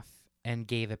half and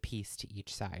gave a piece to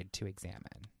each side to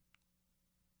examine.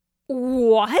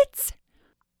 What?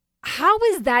 How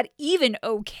is that even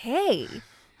okay?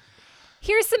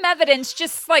 Here's some evidence.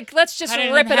 Just like, let's just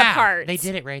rip it apart. They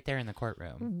did it right there in the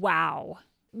courtroom. Wow.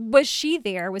 Was she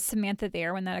there? Was Samantha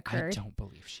there when that occurred? I don't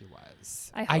believe she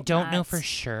was. I don't not. know for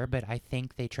sure, but I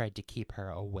think they tried to keep her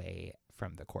away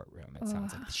from the courtroom. It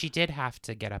sounds like she did have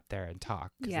to get up there and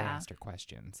talk because they asked her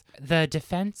questions. The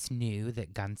defense knew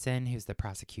that Gunson, who's the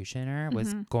prosecutioner,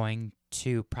 was going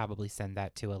to probably send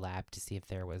that to a lab to see if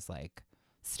there was like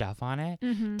stuff on it.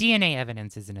 DNA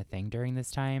evidence isn't a thing during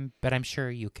this time, but I'm sure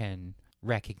you can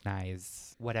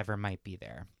recognize whatever might be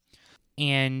there.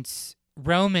 And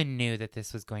Roman knew that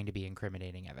this was going to be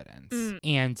incriminating evidence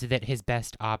and that his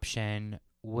best option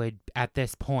would, at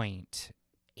this point,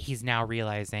 he's now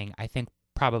realizing, I think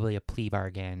probably a plea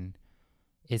bargain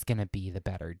is going to be the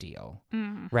better deal,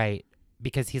 right?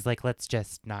 Because he's like, let's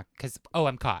just not, because,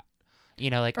 I'm caught. You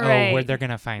know, like, where they're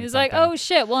going to find He's something. like, oh,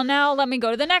 shit, well, now let me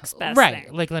go to the next best thing.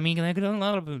 Like, let me get a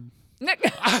lot of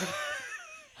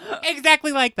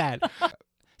exactly like that.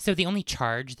 So the only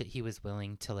charge that he was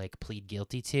willing to like plead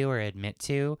guilty to or admit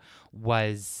to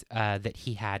was that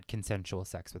he had consensual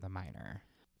sex with a minor.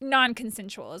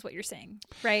 Non-consensual is what you're saying,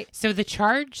 right? So the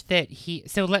charge that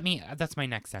that's my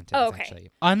next sentence, actually.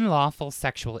 Unlawful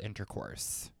sexual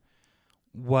intercourse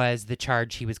was the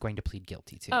charge he was going to plead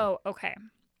guilty to. Oh, okay.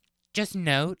 Just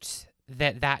note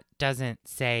that doesn't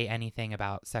say anything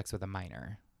about sex with a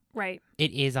minor. Right.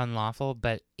 It is unlawful,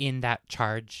 but in that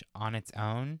charge on its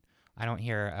own, I don't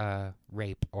hear a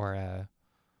rape or a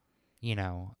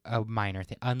minor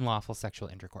thing. Unlawful sexual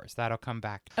intercourse. That'll come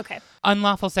back. Okay.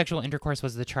 Unlawful sexual intercourse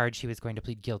was the charge he was going to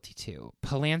plead guilty to.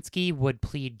 Polanski would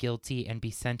plead guilty and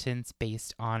be sentenced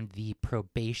based on the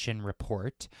probation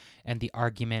report and the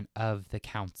argument of the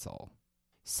counsel.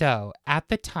 So, at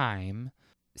the time,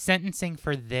 sentencing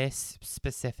for this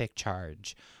specific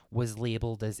charge was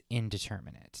labeled as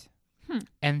indeterminate.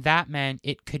 And that meant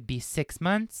it could be 6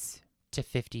 months to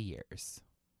 50 years.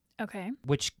 Okay.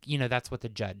 Which, that's what the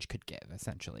judge could give,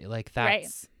 essentially. Like,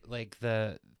 that's like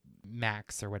the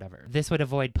max or whatever. This would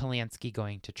avoid Polanski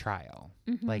going to trial,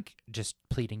 like just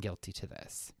pleading guilty to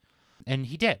this. And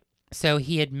he did. So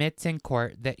he admits in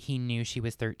court that he knew she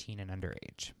was 13 and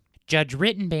underage. Judge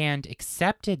Rittenband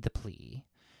accepted the plea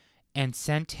and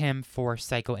sent him for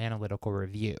psychoanalytical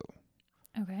review.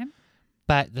 Okay.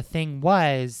 But the thing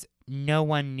was, no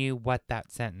one knew what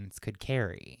that sentence could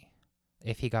carry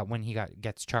when he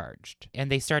gets charged. And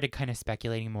they started kind of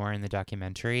speculating more in the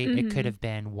documentary. It could have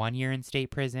been 1 year in state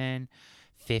prison,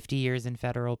 50 years in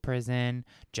federal prison,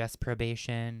 just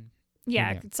probation.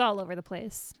 Yeah, it's all over the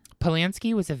place.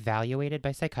 Polanski was evaluated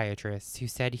by psychiatrists who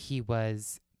said he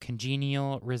was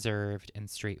congenial, reserved, and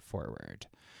straightforward.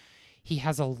 He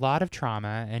has a lot of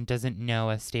trauma and doesn't know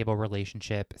a stable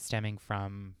relationship stemming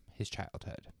from his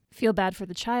childhood. Feel bad for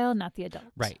the child, not the adult.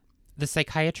 Right. The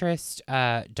psychiatrist,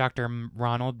 Dr.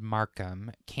 Ronald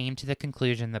Markham, came to the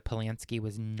conclusion that Polanski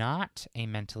was not a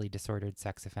mentally disordered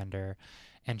sex offender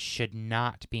and should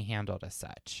not be handled as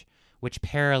such, which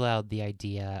paralleled the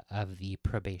idea of the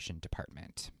probation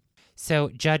department. So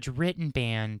Judge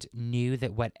Rittenband knew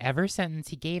that whatever sentence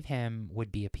he gave him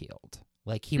would be appealed.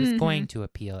 Like, he was going to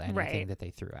appeal anything that they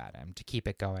threw at him to keep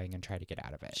it going and try to get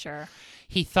out of it. Sure.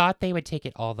 He thought they would take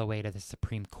it all the way to the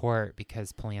Supreme Court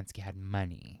because Polanski had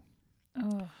money.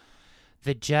 Oh.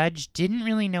 The judge didn't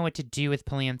really know what to do with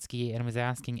Polanski and was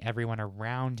asking everyone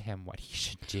around him what he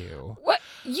should do. What?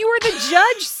 You are the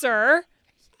judge, sir.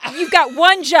 You've got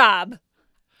one job.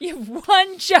 You have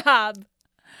one job.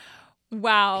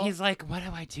 Wow. He's like, what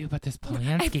do I do about this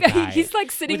Polanski guy? He's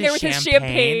like sitting there with his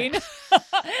champagne,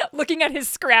 looking at his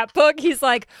scrapbook. He's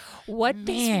like, what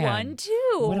does one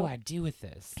do? What do I do with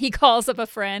this? He calls up a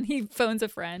friend. He phones a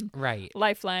friend. Right.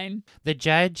 Lifeline. The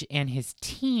judge and his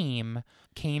team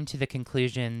came to the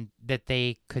conclusion that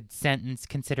they could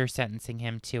consider sentencing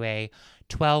him to a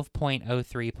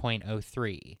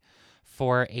 12.03.03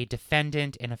 for a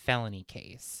defendant in a felony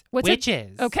case. Which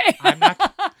is okay. I'm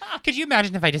not. Could you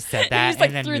imagine if I just said that just, like,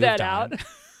 and then threw moved that on? out?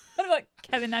 I'm like,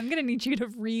 Kevin, I'm gonna need you to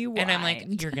rewind. And I'm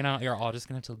like, you're all just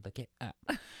gonna have to look it up.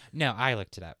 No, I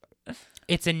looked it up.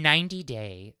 It's a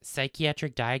 90-day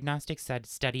psychiatric diagnostic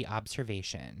study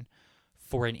observation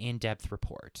for an in-depth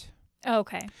report.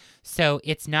 Okay. So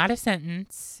it's not a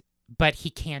sentence, but he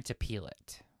can't appeal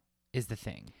it, is the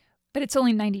thing. But it's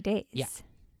only 90 days. Yeah.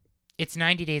 It's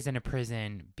 90 days in a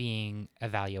prison being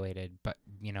evaluated, but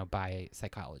by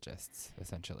psychologists,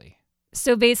 essentially.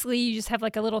 So basically, you just have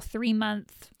like a little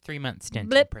 3-month stint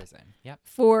blip in prison. Yep.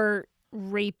 For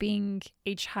raping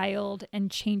a child and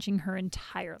changing her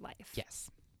entire life. Yes.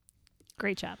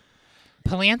 Great job.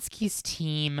 Polanski's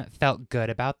team felt good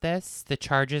about this. The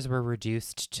charges were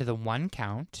reduced to the 1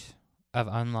 count of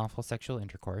unlawful sexual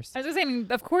intercourse. I was just saying,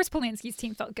 of course Polanski's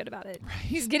team felt good about it. Right.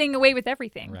 He's getting away with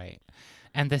everything. Right.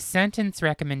 And the sentence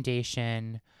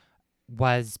recommendation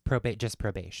was just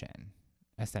probation,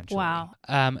 essentially. Wow.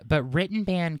 But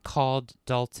Rittenband called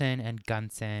Dalton and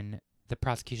Gunson, the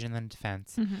prosecution and the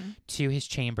defense, to his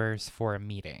chambers for a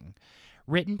meeting.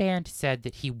 Rittenband said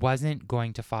that he wasn't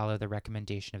going to follow the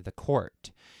recommendation of the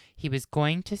court. He was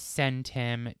going to send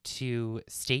him to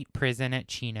state prison at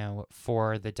Chino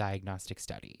for the diagnostic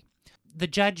study. The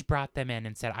judge brought them in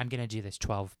and said, I'm going to do this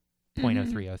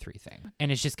 12.0303 thing. And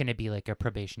it's just going to be like a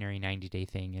probationary 90-day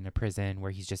thing in a prison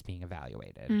where he's just being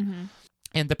evaluated.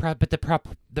 And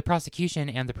the prosecution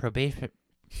and the probation...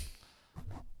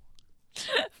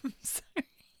 I'm sorry.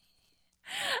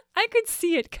 I could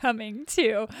see it coming,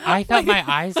 too. I felt my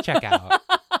eyes check out.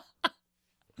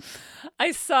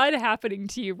 I saw it happening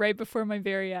to you right before my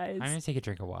very eyes. I'm going to take a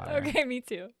drink of water. Okay, me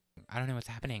too. I don't know what's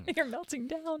happening. You're melting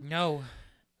down. No.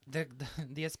 The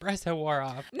espresso wore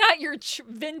off. Not your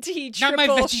venti triple Not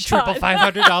my venti shot. triple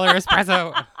 $500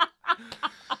 espresso.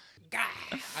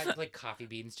 I like coffee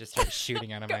beans just start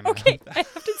shooting out of my mouth. Okay, I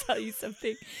have to tell you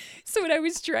something. So when I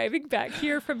was driving back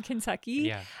here from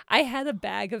Kentucky, I had a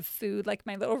bag of food, like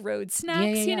my little road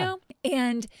snacks, you know?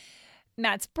 And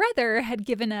Matt's brother had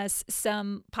given us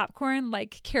some popcorn,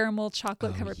 like caramel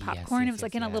chocolate covered popcorn. It was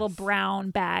like in a little brown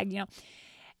bag,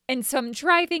 And so I'm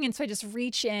driving, and so I just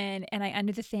reach in and I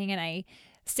undo the thing and I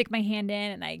stick my hand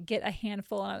in and I get a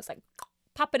handful and I was like,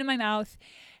 pop it in my mouth.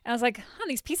 And I was like,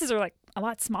 these pieces are like a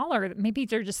lot smaller. Maybe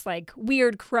they're just like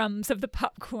weird crumbs of the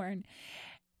popcorn.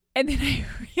 And then I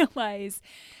realized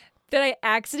that I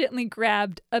accidentally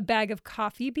grabbed a bag of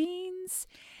coffee beans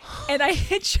and I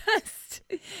had just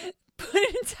put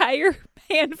an entire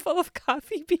handful of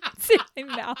coffee beans in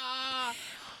my mouth.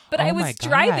 But I was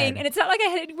driving and it's not like I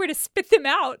had anywhere to spit them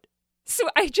out. So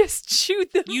I just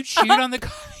chewed them. You chewed on the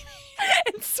coffee beans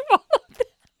and swallowed them.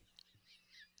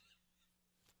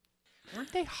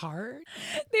 Weren't they hard?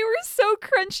 They were so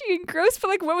crunchy and gross, but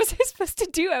like, what was I supposed to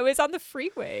do? I was on the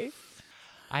freeway.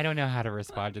 I don't know how to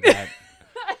respond to that.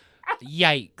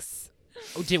 Yikes.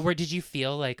 Did you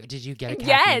feel like, did you get a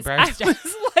caffeine burst? Yes, I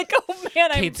was like, oh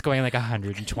man. Kate's going like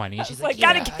 120. She's like,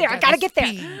 gotta get there. I gotta get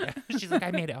there. She's like,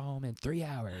 I made it home in 3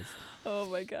 hours. Oh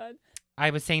my God. I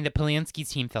was saying that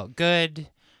Polanski's team felt good.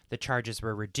 The charges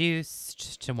were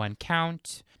reduced to 1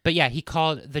 count. But yeah,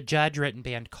 the judge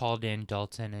Rittenband called in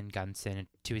Dalton and Gunson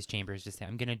to his chambers to say,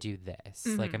 I'm going to do this.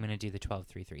 Like, I'm going to do the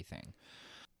 12.33 thing.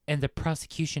 And the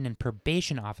prosecution and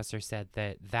probation officer said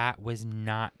that was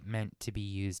not meant to be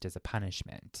used as a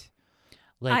punishment.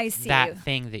 Like, I see. That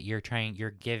thing that you're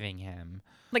giving him.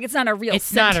 Like, it's not a real sentence.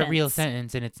 It's not a real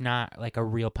sentence, and it's not like a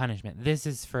real punishment. This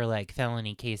is for like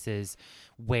felony cases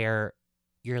where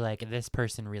you're like, this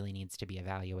person really needs to be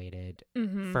evaluated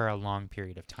for a long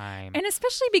period of time. And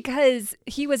especially because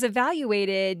he was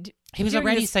evaluated. He was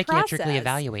already psychiatrically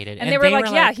evaluated. And they were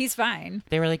like, yeah, he's fine.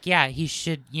 They were like, yeah, he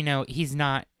should, he's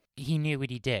not, he knew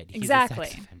what he did. He's a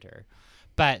sex offender.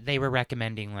 But they were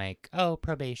recommending like,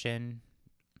 probation.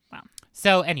 Wow.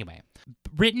 So anyway,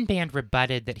 Rittenband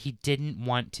rebutted that he didn't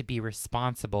want to be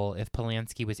responsible if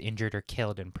Polanski was injured or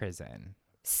killed in prison.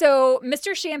 So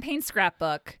Mr. Champagne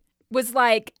Scrapbook was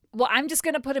like, well, I'm just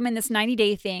going to put him in this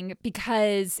 90-day thing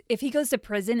because if he goes to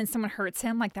prison and someone hurts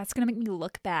him, like that's going to make me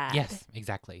look bad. Yes,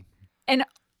 exactly. And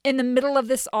in the middle of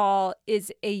this all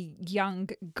is a young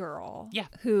girl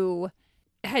who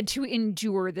had to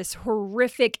endure this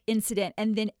horrific incident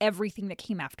and then everything that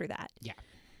came after that. Yeah.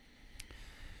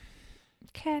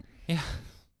 Okay. Yeah.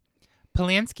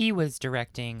 Polanski was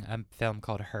directing a film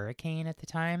called Hurricane at the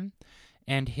time,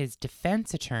 and his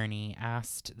defense attorney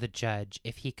asked the judge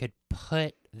if he could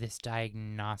put this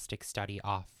diagnostic study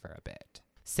off for a bit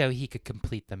so he could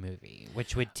complete the movie,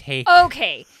 which would take...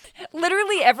 Okay.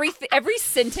 Literally every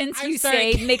sentence you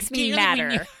say makes me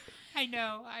madder. I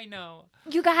know.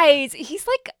 You guys, he's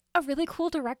like a really cool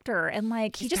director, and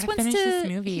like he just wants to finish this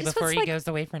movie before he goes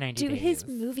away for 90 days. Do his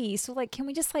movie. So like, can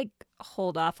we just like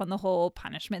hold off on the whole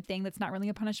punishment thing? That's not really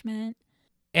a punishment.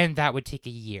 And that would take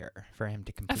a year for him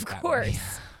to complete. Of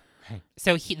course. Right.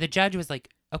 So the judge was like,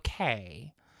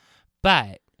 okay,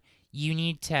 but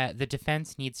the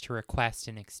defense needs to request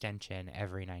an extension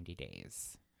every 90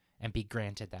 days and be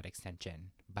granted that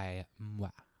extension by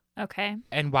moi. Okay.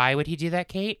 And why would he do that,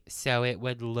 Kate? So it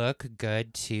would look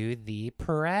good to the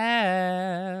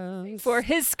press. For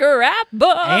his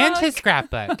scrapbook. And his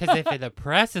scrapbook. Because if the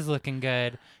press is looking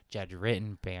good, Judge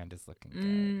Rittenband is looking good.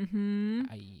 Mm-hmm.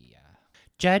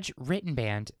 Judge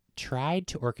Rittenband tried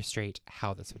to orchestrate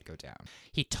how this would go down.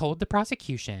 He told the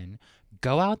prosecution,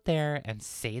 go out there and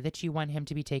say that you want him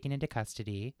to be taken into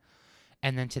custody.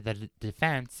 And then to the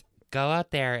defense, go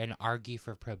out there and argue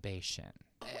for probation.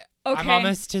 Okay. I'm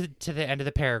almost to the end of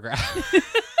the paragraph.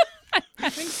 I'm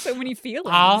having so many feelings.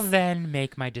 I'll then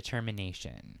make my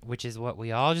determination, which is what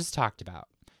we all just talked about.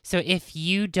 So if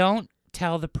you don't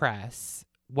tell the press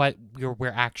what we're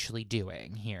actually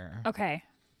doing here. Okay.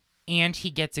 And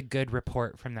he gets a good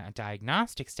report from that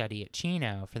diagnostic study at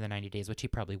Chino for the 90 days, which he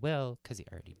probably will because he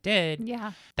already did.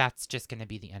 Yeah. That's just going to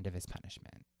be the end of his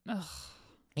punishment. Ugh.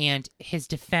 And his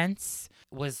defense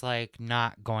was like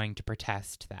not going to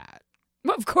protest that.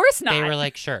 Well, of course not. They were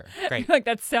like, sure, great. Like,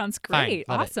 that sounds great.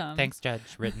 Fine, love awesome. It. Thanks,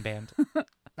 Judge Rittenband.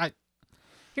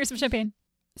 Here's some champagne.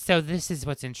 So this is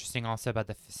what's interesting also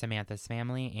about Samantha's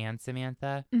family and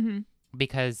Samantha. Mm-hmm.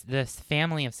 Because this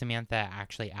family of Samantha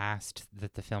actually asked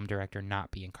that the film director not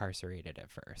be incarcerated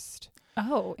at first.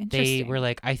 Oh, interesting. They were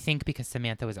like, I think because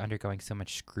Samantha was undergoing so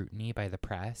much scrutiny by the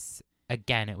press.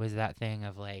 Again, it was that thing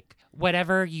of like,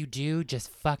 whatever you do, just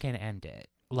fucking end it.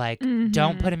 Like,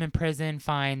 don't put him in prison,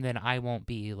 fine, then I won't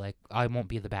be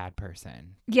the bad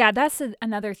person. Yeah, that's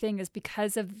another thing is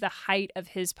because of the height of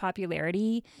his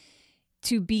popularity,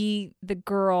 to be the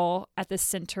girl at the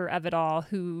center of it all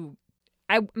who,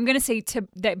 I'm going to say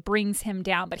that brings him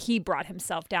down, but he brought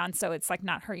himself down, so it's like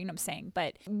not her, you know what I'm saying?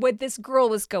 But what this girl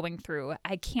was going through,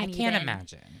 I can't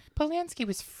imagine. Polanski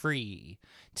was free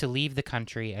to leave the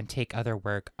country and take other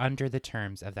work under the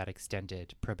terms of that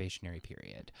extended probationary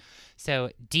period. So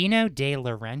Dino De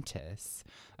Laurentiis,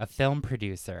 a film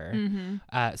producer,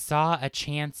 saw a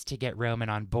chance to get Roman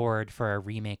on board for a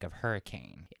remake of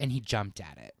Hurricane, and he jumped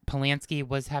at it. Polanski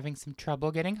was having some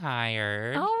trouble getting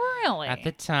hired. Oh, really? At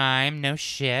the time, no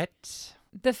shit.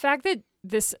 The fact that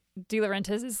this De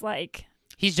Laurentiis is like...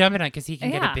 He's jumping on it because he can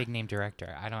get a big name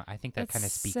director. I think that kind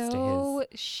of speaks to his... so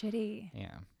shitty.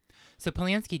 Yeah. So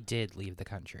Polanski did leave the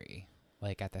country,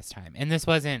 like, at this time. And this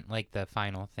wasn't, like, the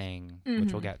final thing,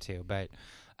 which we'll get to. But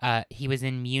he was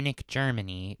in Munich,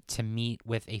 Germany, to meet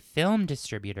with a film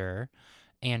distributor,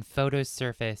 and photos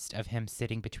surfaced of him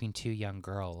sitting between two young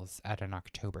girls at an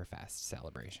Oktoberfest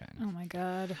celebration. Oh, my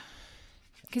God.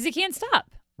 Because he can't stop.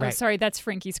 Right. Oh, sorry, that's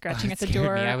Frankie scratching at the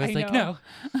door. Me. I was like, no.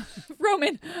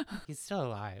 Roman. He's still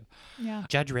alive. Yeah.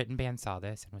 Judge Rittenband saw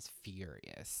this and was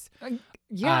furious.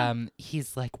 Yeah.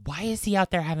 He's like, why is he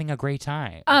out there having a great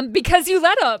time? Because you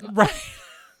let him. Right.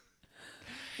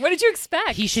 What did you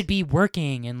expect? He should be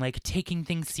working and, like, taking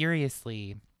things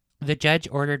seriously. The judge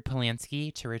ordered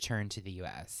Polanski to return to the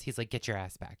U.S. He's like, get your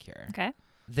ass back here. Okay.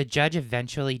 The judge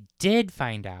eventually did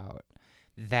find out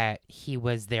that he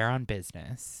was there on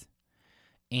business.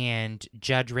 And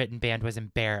Judge Rittenband was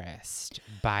embarrassed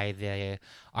by the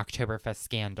Oktoberfest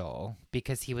scandal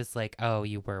because he was like, oh,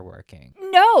 you were working.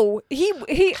 No, he.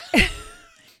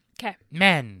 Okay.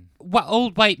 Men.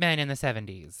 Old white men in the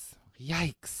 70s.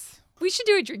 Yikes. We should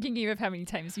do a drinking game of how many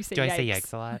times you say yikes. yikes. Do I say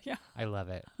yikes a lot? Yeah. I love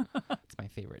it. It's my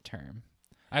favorite term.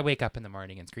 I wake up in the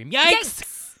morning and scream,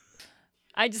 yikes!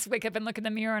 I just wake up and look in the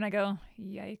mirror and I go,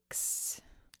 yikes.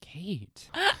 Kate.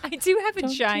 I do have a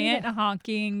giant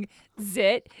honking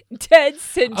zit dead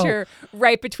center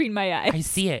right between my eyes. I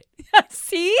see it.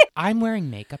 See? I'm wearing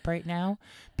makeup right now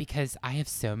because I have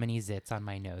so many zits on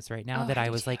my nose right now that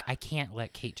I was like, I can't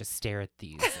let Kate just stare at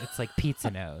these. It's like pizza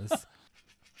nose.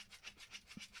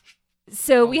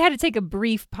 So we had to take a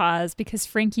brief pause because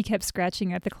Frankie kept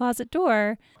scratching at the closet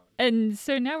door. And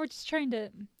so now we're just trying to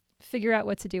figure out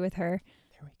what to do with her.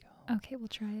 There we go. Okay, we'll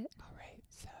try it. All right.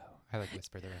 So I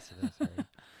whisper the rest of this.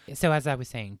 Sorry. So as I was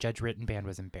saying, Judge Rittenband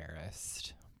was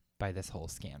embarrassed by this whole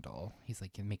scandal. He's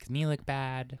like, it makes me look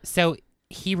bad. So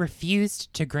he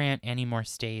refused to grant any more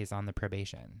stays on the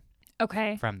probation.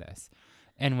 Okay. From this,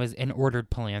 and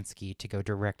ordered Polanski to go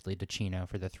directly to Chino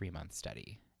for the 3-month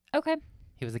study. Okay.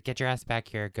 He was like, get your ass back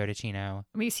here, go to Chino.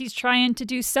 At least he's trying to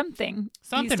do something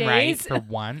Something these right days. for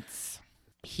once.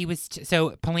 He was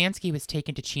so Polanski was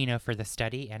taken to Chino for the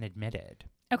study and admitted.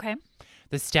 Okay.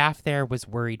 The staff there was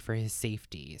worried for his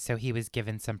safety, so he was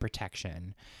given some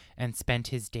protection and spent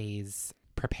his days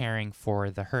preparing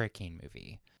for the Hurricane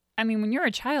movie. I mean, when you're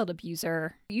a child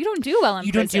abuser, you don't do well in prison.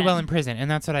 You don't do well in prison.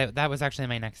 And that was actually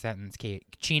my next sentence, Kate.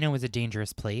 Chino is a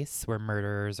dangerous place where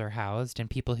murderers are housed and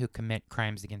people who commit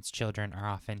crimes against children are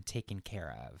often taken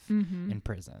care of in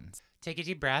prisons. Take a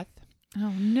deep breath.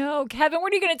 Oh, no. Kevin,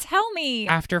 what are you going to tell me?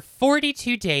 After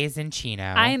 42 days in Chino,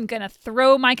 I am going to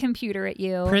throw my computer at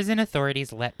you. Prison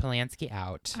authorities let Polanski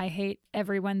out. I hate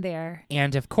everyone there.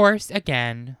 And of course,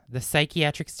 again, the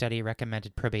psychiatric study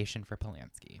recommended probation for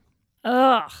Polanski.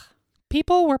 Ugh.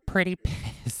 People were pretty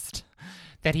pissed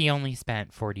that he only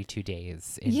spent 42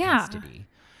 days in custody.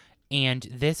 And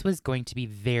this was going to be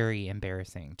very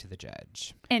embarrassing to the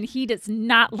judge. And he does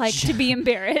not like to be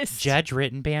embarrassed. Judge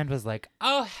Rittenband was like,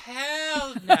 oh,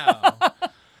 hell no.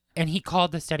 And he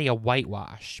called the study a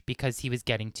whitewash because he was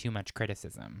getting too much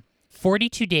criticism.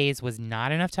 42 days was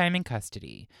not enough time in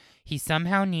custody. He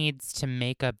somehow needs to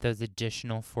make up those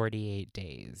additional 48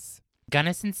 days.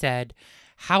 Gunnison said,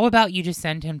 how about you just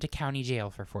send him to county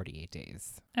jail for 48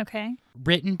 days? Okay.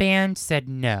 Rittenband said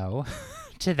no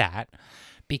to that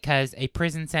because a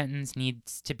prison sentence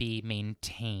needs to be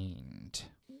maintained.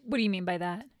 What do you mean by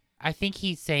that? I think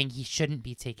he's saying he shouldn't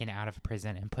be taken out of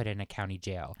prison and put in a county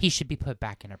jail. He should be put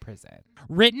back in a prison.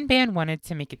 Rittenband wanted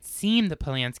to make it seem that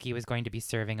Polanski was going to be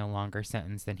serving a longer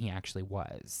sentence than he actually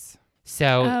was.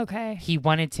 So he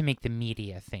wanted to make the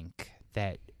media think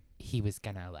that he was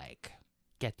going to,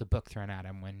 get the book thrown at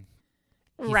him when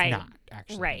he's not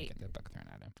actually going to get the book thrown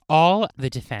at him. All the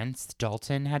defense,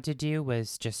 Dalton, had to do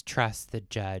was just trust the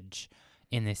judge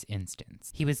in this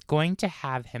instance. He was going to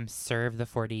have him serve the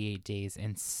 48 days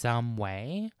in some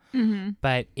way,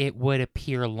 but it would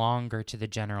appear longer to the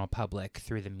general public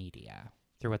through the media,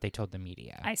 through what they told the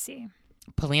media. I see.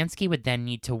 Polanski would then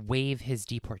need to waive his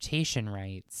deportation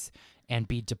rights and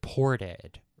be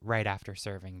deported right after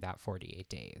serving that 48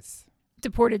 days.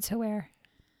 Deported to where?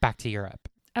 Back to Europe.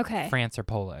 Okay. France or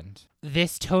Poland.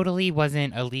 This totally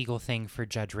wasn't a legal thing for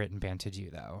Judge Rittenband to do,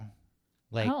 though.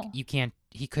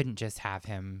 He couldn't just have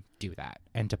him do that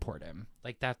and deport him.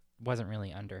 That wasn't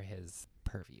really under his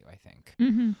purview, I think.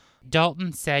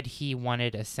 Dalton said he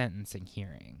wanted a sentencing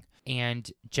hearing.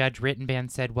 And Judge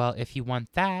Rittenband said, well, if you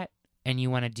want that and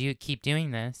you want to keep doing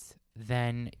this,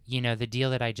 then, the deal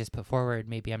that I just put forward,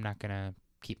 maybe I'm not going to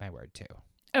keep my word to.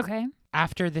 Okay.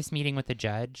 After this meeting with the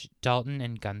judge, Dalton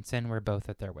and Gunson were both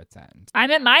at their wits' end.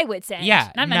 I'm at my wits' end. Yeah.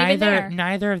 I'm not even there.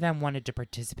 Neither of them wanted to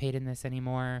participate in this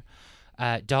anymore.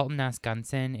 Dalton asked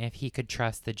Gunson if he could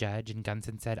trust the judge, and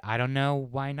Gunson said, I don't know,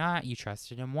 why not? You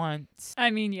trusted him once. I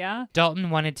mean, yeah. Dalton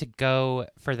wanted to go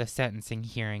for the sentencing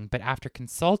hearing, but after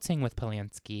consulting with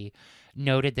Polanski,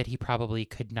 noted that he probably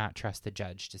could not trust the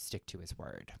judge to stick to his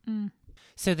word.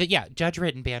 So Judge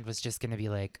Rittenband was just going to be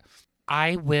like,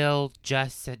 I will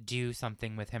just do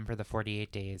something with him for the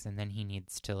 48 days, and then he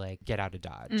needs to, get out of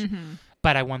Dodge.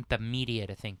 But I want the media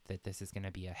to think that this is going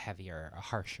to be a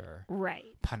harsher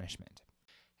punishment.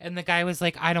 And the guy was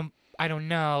like, I don't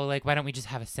know. Why don't we just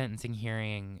have a sentencing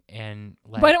hearing and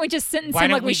why don't we just sentence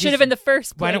him like we should have in the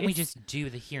first place? Why don't we just do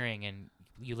the hearing and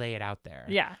you lay it out there?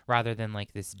 Yeah. Rather than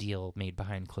this deal made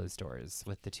behind closed doors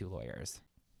with the two lawyers.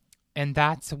 And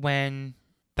that's when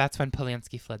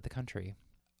Polanski fled the country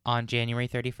on January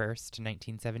 31st,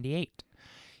 1978.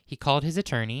 He called his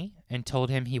attorney and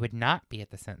told him he would not be at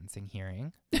the sentencing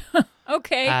hearing.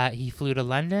 Okay. He flew to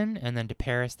London and then to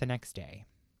Paris the next day.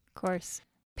 Of course.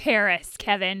 Paris,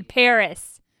 Kevin.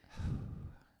 Paris.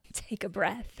 Take a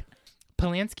breath.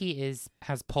 Polanski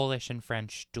has Polish and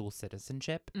French dual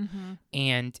citizenship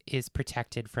and is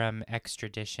protected from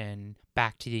extradition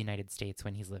back to the United States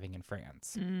when he's living in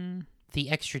France. The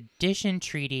extradition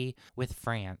treaty with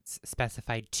France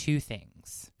specified two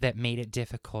things that made it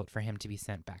difficult for him to be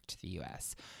sent back to the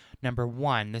U.S. Number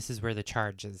one, this is where the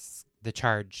charge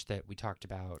that we talked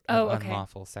about of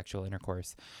unlawful sexual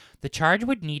intercourse. The charge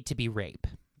would need to be rape,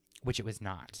 which it was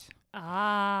not.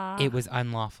 It was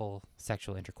unlawful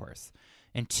sexual intercourse.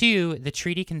 And 2, the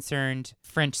treaty concerned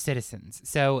French citizens.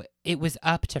 So it was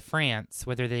up to France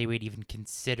whether they would even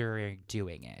consider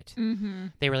doing it. Mm-hmm.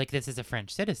 They were like, this is a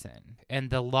French citizen. And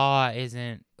the law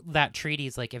isn't, that treaty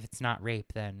is like, if it's not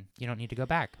rape, then you don't need to go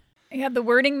back. Yeah, the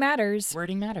wording matters.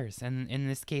 Wording matters. And in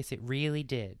this case, it really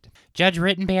did. Judge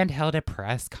Rittenband held a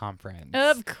press conference.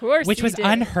 Of course Which he was did.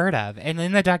 unheard of. And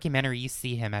in the documentary, you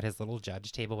see him at his little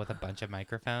judge table with a bunch of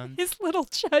microphones. His little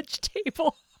judge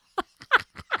table.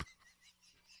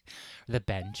 The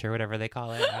bench or whatever they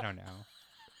call it. I don't know.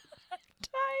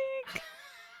 Dying.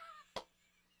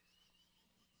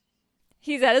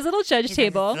 He's at his little judge He's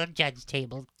table. at his little judge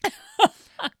table.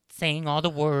 Saying all the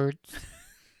words.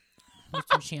 With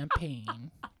some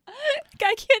champagne.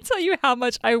 I can't tell you how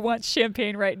much I want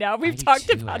champagne right now. We've do talked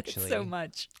too, about actually. it so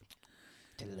much.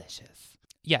 Delicious.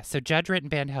 Yeah, so Judge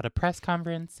Rittenband held a press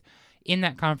conference. In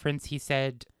that conference, he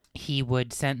said he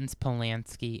would sentence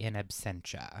Polanski in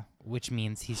absentia, which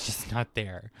means he's just not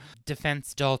there.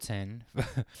 Defense Dalton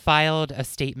filed a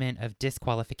statement of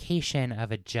disqualification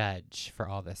of a judge for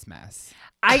all this mess.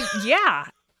 Yeah.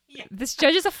 This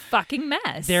judge is a fucking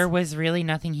mess. There was really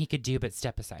nothing he could do but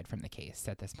step aside from the case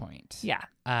at this point.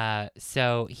 Yeah.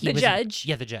 So he The was... judge?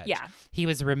 Yeah, the judge. Yeah. He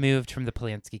was removed from the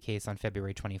Polanski case on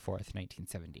February 24th,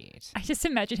 1978. I just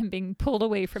imagine him being pulled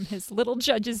away from his little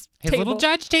judge's His table. little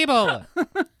judge table.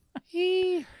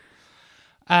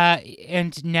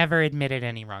 And never admitted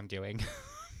any wrongdoing.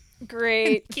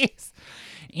 Great. Yes.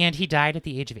 And he died at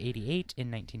the age of 88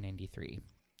 in 1993.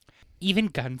 Even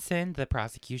Gunson, the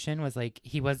prosecution, was like,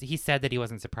 he said that he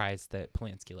wasn't surprised that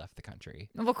Polanski left the country.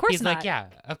 Well, of course He's not. like, yeah,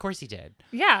 of course he did.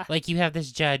 Yeah. Like, you have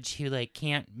this judge who, like,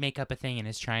 can't make up a thing and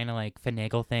is trying to, like,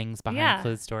 finagle things behind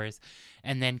closed doors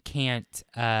and then can't,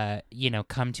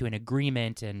 come to an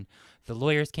agreement, and the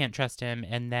lawyers can't trust him.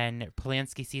 And then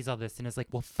Polanski sees all this and is like,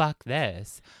 well, fuck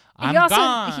this. I'm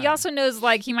gone. He also knows,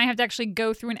 like, he might have to actually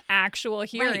go through an actual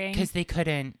hearing. Because they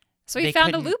couldn't. So he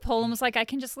found a loophole and was like, I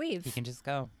can just leave. He can just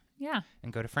go. Yeah.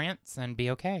 And go to France and be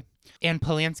okay. And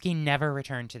Polanski never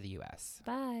returned to the U.S.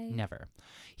 Bye. Never.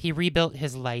 He rebuilt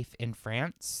his life in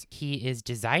France. He is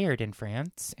desired in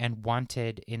France and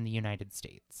wanted in the United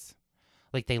States.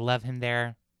 Like, they love him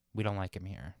there. We don't like him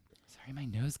here. Sorry, my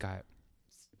nose got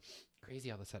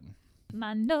crazy all of a sudden.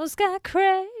 My nose got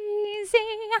crazy.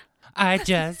 I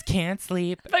just can't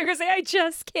sleep. I thought you were going to say, I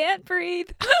just can't breathe.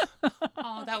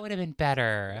 Oh, that would have been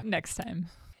better. Next time.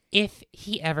 If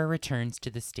he ever returns to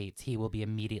the States, he will be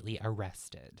immediately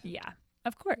arrested. Yeah,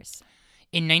 of course.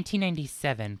 In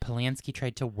 1997, Polanski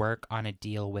tried to work on a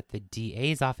deal with the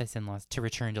DA's office to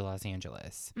return to Los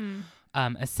Angeles.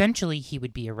 Essentially, he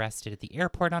would be arrested at the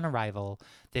airport on arrival,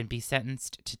 then be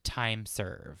sentenced to time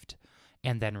served,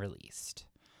 and then released.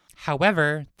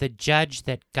 However, the judge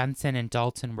that Gunson and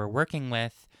Dalton were working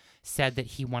with said that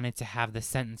he wanted to have the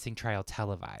sentencing trial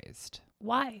televised.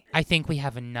 Why? I think we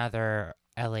have another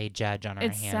LA judge on our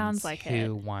hands sounds like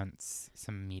who wants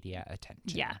some media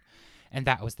attention. Yeah. And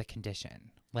that was the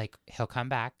condition. Like, he'll come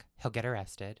back, he'll get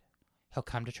arrested, he'll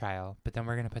come to trial, but then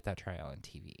we're going to put that trial on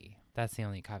TV. That's the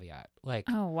only caveat. Like,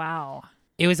 Oh, wow.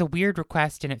 it was a weird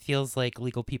request, and it feels like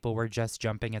legal people were just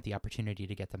jumping at the opportunity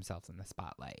to get themselves in the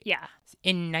spotlight. Yeah.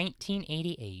 In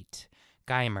 1988,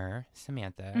 Geimer,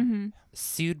 Samantha,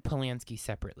 sued Polanski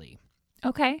separately,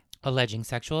 Okay. alleging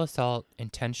sexual assault,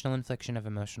 intentional infliction of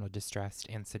emotional distress,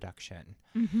 and seduction.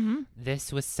 Mm-hmm.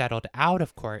 This was settled out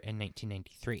of court in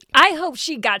 1993. I hope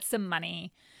she got some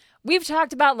money. We've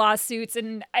talked about lawsuits,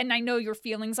 and I know your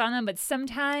feelings on them, but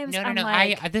sometimes No.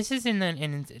 like, This is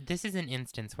this is an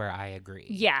instance where I agree.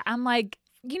 yeah, I'm like,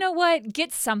 you know what?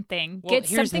 Get something. Well, Get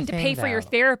here's something the to thing, pay for your though.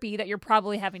 therapy that you're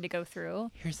probably having to go through.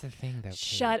 Here's the thing, though. Kate.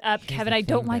 Shut up, Here's Kevin. the I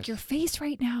don't thing, like though. your face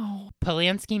right now.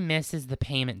 Polanski misses the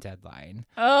payment deadline.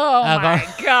 Oh, my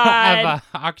God. Of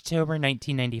October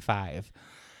 1995.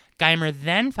 Geimer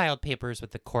then filed papers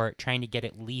with the court trying to get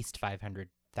at least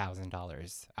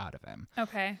 $500,000 out of him.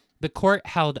 Okay. The court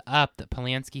held up that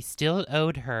Polanski still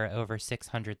owed her over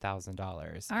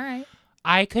 $600,000. All right.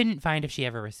 I couldn't find if she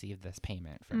ever received this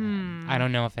payment from him. I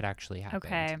don't know if it actually happened.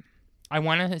 Okay. I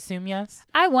want to assume yes,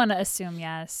 I want to assume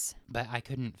yes. but I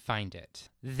couldn't find it.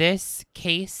 This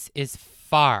case is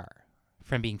far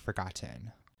from being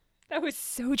forgotten. That was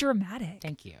so dramatic.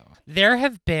 Thank you. There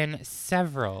have been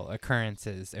several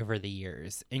occurrences over the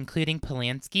years, including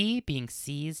Polanski being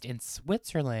seized in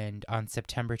Switzerland on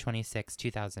September 26,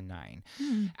 2009.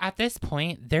 At this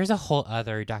point, there's a whole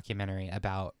other documentary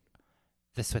about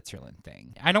the Switzerland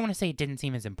thing. I don't want to say it didn't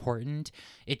seem as important.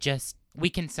 We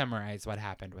can summarize what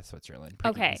happened with Switzerland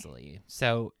pretty easily.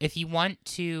 So if you want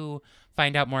to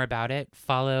find out more about it,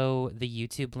 follow the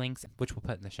YouTube links, which we'll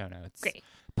put in the show notes. Great.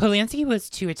 Polanski was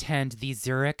to attend the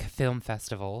Zurich Film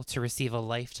Festival to receive a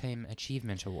Lifetime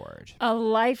Achievement Award. A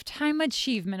Lifetime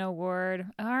Achievement Award.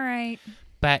 All right.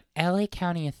 But LA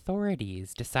County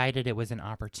authorities decided it was an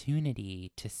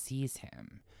opportunity to seize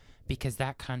him because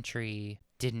that country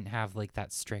didn't have like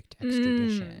that strict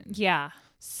extradition. Yeah.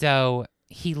 So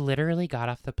he literally got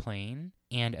off the plane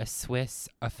and a Swiss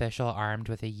official armed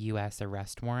with a U.S.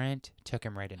 arrest warrant took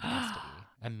him right into custody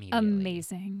immediately.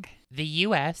 Amazing. The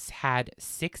U.S. had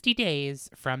 60 days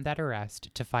from that arrest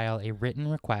to file a written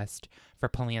request for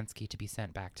Polanski to be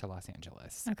sent back to Los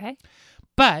Angeles. Okay.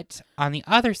 But on the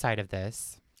other side of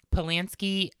this,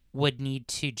 Polanski would need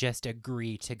to just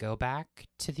agree to go back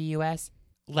to the U.S.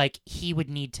 Like, he would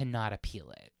need to not appeal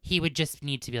it. He would just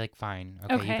need to be like, fine,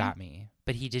 okay, you got me.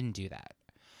 But he didn't do that.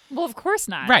 Well, of course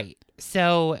not. Right.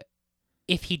 So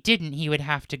if he didn't, he would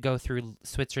have to go through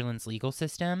Switzerland's legal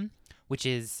system, which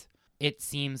is, it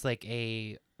seems like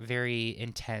a very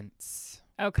intense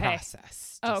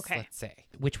process, let's say,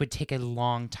 which would take a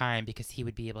long time because he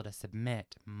would be able to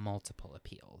submit multiple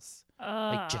appeals.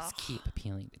 Like, just keep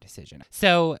appealing the decision.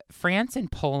 So France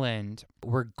and Poland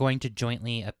were going to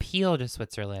jointly appeal to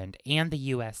Switzerland and the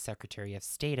U.S. Secretary of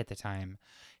State at the time,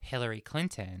 Hillary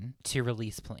Clinton, to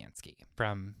release Polanski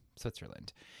from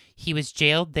Switzerland. He was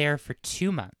jailed there for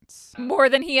 2 months. More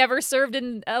than he ever served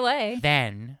in L.A.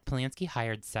 Then Polanski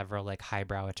hired several like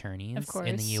highbrow attorneys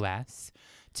in the U.S.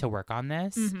 to work on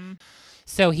this. Mm-hmm.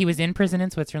 So he was in prison in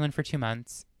Switzerland for 2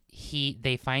 months.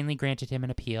 They finally granted him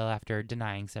an appeal after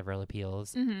denying several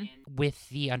appeals, with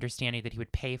the understanding that he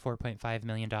would pay $4.5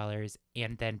 million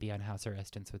and then be on house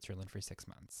arrest in Switzerland for 6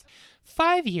 months.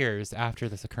 5 years after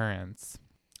this occurrence,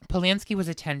 Polanski was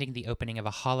attending the opening of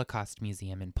a Holocaust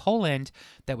museum in Poland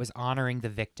that was honoring the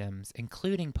victims,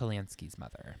 including Polanski's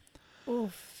mother.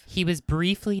 Oof. He was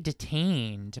briefly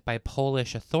detained by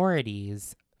Polish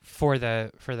authorities for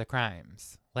the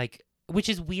crimes, which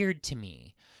is weird to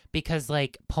me. Because,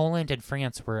 Poland and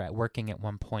France were working at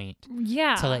one point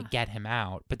to, get him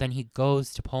out. But then he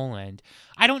goes to Poland.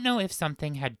 I don't know if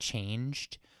something had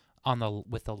changed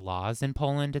with the laws in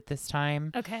Poland at this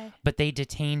time. Okay. But they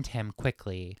detained him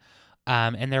quickly.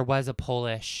 And there was a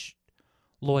Polish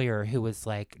lawyer who was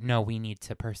like, no, we need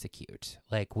to persecute.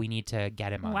 We need to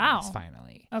get him on this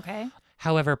finally. Okay.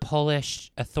 However,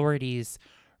 Polish authorities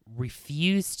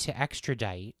refused to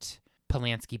extradite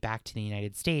Polanski back to the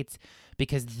United States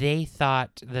because they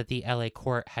thought that the LA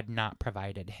court had not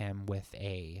provided him with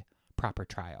a proper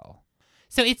trial.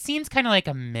 So it seems kind of like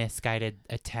a misguided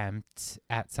attempt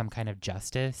at some kind of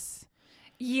justice.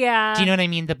 Yeah. Do you know what I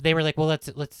mean? They were like, well,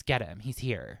 let's get him. He's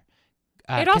here.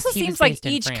 It also seems like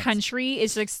each country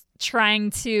is just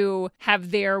trying to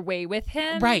have their way with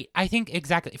him. Right. I think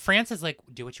exactly. France is like,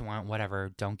 do what you want,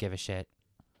 whatever. Don't give a shit.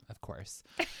 Of course.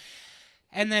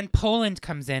 And then Poland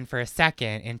comes in for a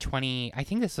second in I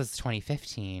think this was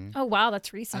 2015. Oh, wow.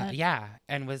 That's recent. Yeah.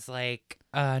 And was like,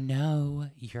 no,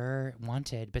 you're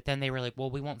wanted. But then they were like,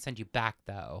 well, we won't send you back,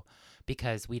 though,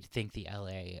 because we think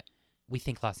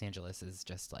Los Angeles is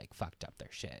just fucked up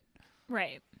their shit.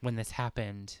 Right. When this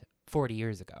happened 40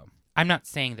 years ago. I'm not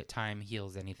saying that time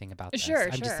heals anything about this.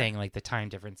 Sure, I'm just saying the time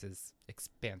difference is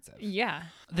expansive. Yeah.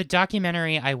 The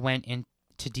documentary I went into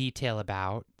detail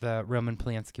about, the Roman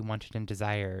Polanski Wanted and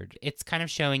Desired, it's kind of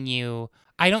showing you,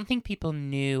 I don't think people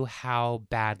knew how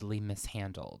badly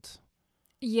mishandled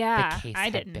the case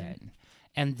had been.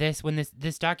 And when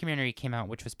this documentary came out,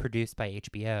 which was produced by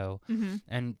HBO,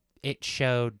 and it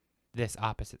showed this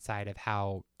opposite side of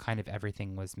how kind of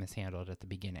everything was mishandled at the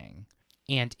beginning.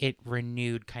 And it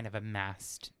renewed kind of a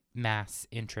mass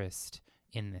interest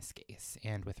in this case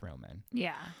and with Roman.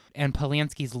 Yeah. And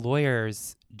Polanski's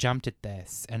lawyers jumped at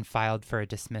this and filed for a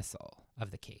dismissal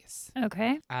of the case.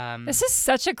 Okay. This is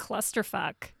such a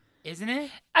clusterfuck. Isn't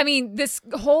it? I mean, this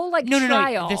whole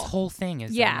trial. No. This whole thing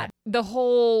is. Yeah. The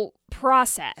whole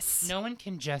process. No one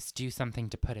can just do something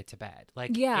to put it to bed.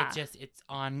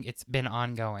 It's been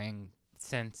ongoing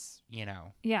since,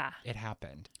 it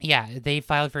happened. Yeah, they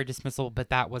filed for a dismissal, but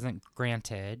that wasn't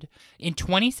granted. In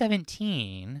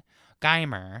 2017,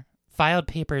 Geimer filed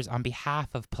papers on behalf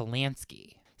of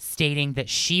Polanski, stating that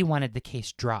she wanted the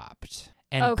case dropped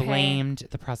and blamed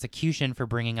the prosecution for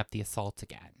bringing up the assault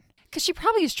again. Because she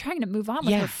probably was trying to move on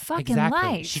with her fucking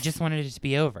life. She just wanted it to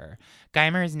be over.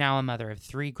 Geimer is now a mother of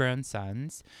 3 grown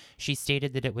sons. She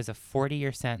stated that it was a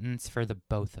 40-year sentence for the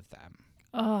both of them.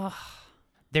 Ugh.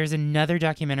 There's another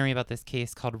documentary about this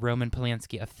case called Roman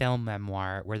Polanski, a film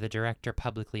memoir, where the director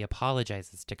publicly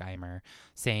apologizes to Geimer,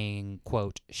 saying,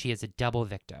 quote, "She is a double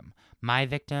victim, my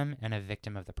victim and a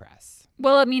victim of the press."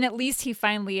 Well, I mean, at least he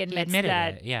finally admits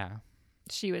that it, yeah.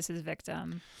 she was his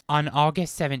victim. On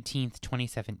August 17th,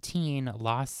 2017,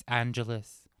 Los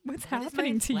Angeles. What's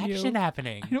happening to you? Reflection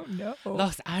happening. I don't know.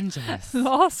 Los Angeles.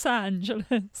 Los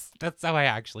Angeles. That's how I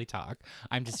actually talk.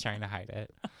 I'm just trying to hide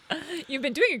it. You've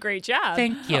been doing a great job.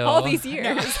 Thank you. All these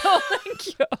years. Oh, thank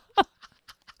you.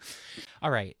 All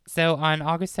right. So on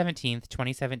August 17th,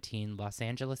 2017, Los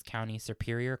Angeles County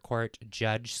Superior Court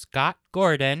Judge Scott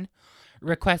Gordon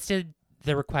requested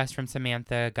the request from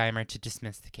Samantha Geimer to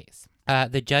dismiss the case.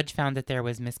 The judge found that there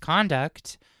was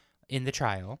misconduct in the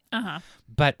trial,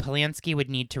 but Polanski would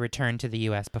need to return to the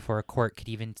U.S. before a court could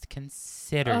even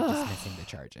consider dismissing the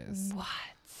charges. What?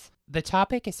 The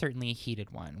topic is certainly a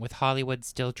heated one, with Hollywood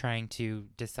still trying to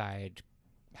decide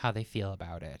how they feel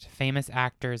about it. Famous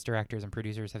actors, directors, and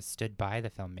producers have stood by the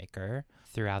filmmaker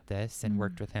throughout this and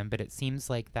worked with him, but it seems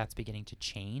like that's beginning to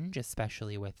change,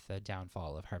 especially with the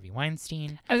downfall of Harvey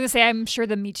Weinstein. I was going to say, I'm sure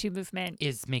the Me Too movement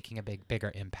is making a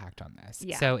bigger impact on this.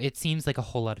 Yeah. So it seems like a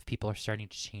whole lot of people are starting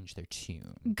to change their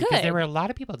tune. Good. Because there were a lot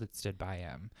of people that stood by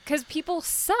him. Because people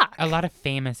suck. A lot of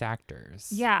famous actors.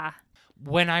 Yeah.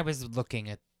 When I was looking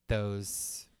at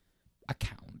those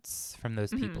accounts from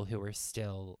those people who were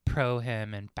still pro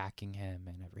him and backing him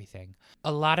and everything,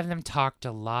 a lot of them talked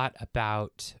a lot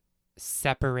about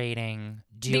separating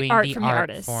doing the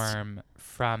art form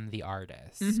from the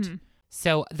artist.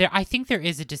 So I think there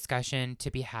is a discussion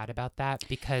to be had about that,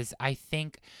 because I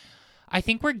think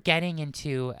we're getting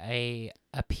into a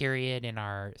period in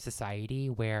our society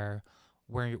where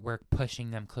we're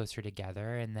pushing them closer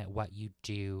together, and that what you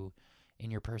do in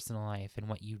your personal life and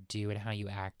what you do and how you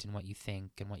act and what you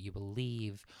think and what you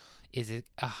believe is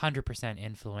 100%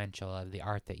 influential of the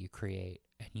art that you create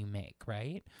and you make,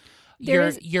 right?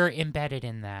 You're embedded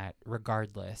in that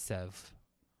regardless of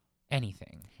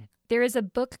anything. There is a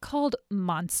book called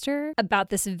Monster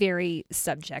about this very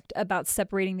subject, about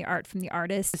separating the art from the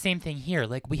artist. The same thing here.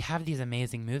 Like, we have these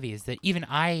amazing movies that even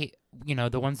I,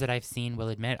 the ones that I've seen will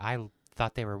admit, I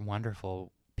thought they were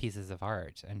wonderful pieces of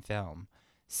art and film.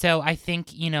 So I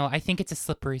think it's a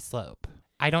slippery slope.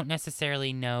 I don't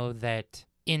necessarily know that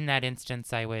in that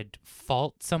instance I would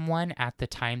fault someone at the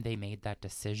time they made that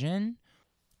decision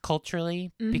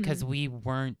culturally, because we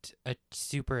weren't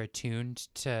super attuned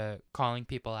to calling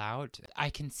people out. I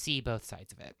can see both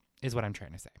sides of it, is what I'm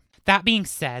trying to say. That being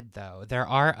said, though, there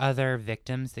are other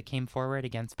victims that came forward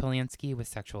against Polanski with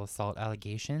sexual assault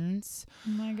allegations. Oh,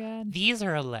 my God. These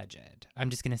are alleged. I'm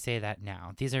just going to say that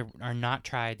now. These are not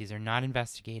tried. These are not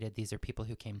investigated. These are people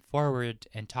who came forward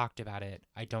and talked about it.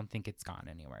 I don't think it's gone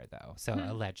anywhere, though. So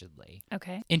allegedly.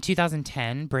 Okay. In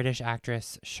 2010, British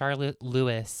actress Charlotte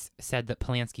Lewis said that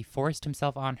Polanski forced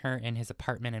himself on her in his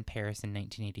apartment in Paris in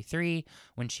 1983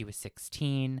 when she was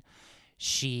 16.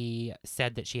 She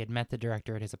said that she had met the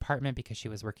director at his apartment because she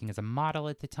was working as a model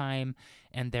at the time,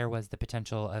 and there was the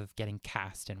potential of getting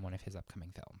cast in one of his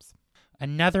upcoming films.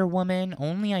 Another woman,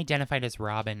 only identified as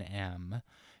Robin M.,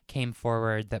 came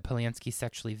forward that Polanski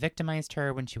sexually victimized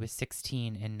her when she was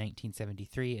 16 in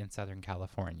 1973 in Southern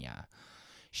California.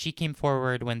 She came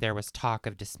forward when there was talk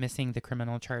of dismissing the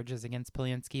criminal charges against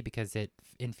Polanski because it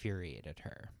infuriated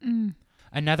her.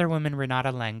 Another woman,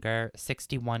 Renata Langer,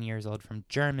 61 years old, from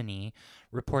Germany,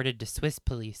 reported to Swiss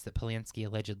police that Polanski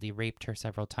allegedly raped her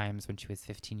several times when she was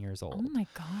 15 years old. Oh, my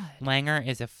God. Langer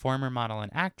is a former model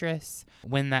and actress.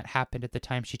 When that happened at the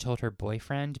time, she told her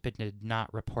boyfriend, but did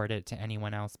not report it to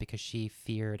anyone else because she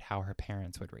feared how her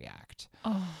parents would react.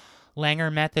 Oh.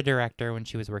 Langer met the director when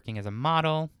she was working as a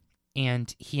model,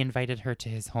 and he invited her to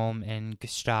his home in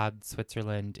Gstaad,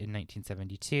 Switzerland in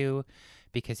 1972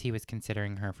 because he was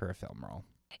considering her for a film role.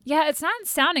 Yeah, it's not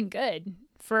sounding good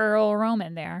for old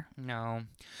Roman there. No.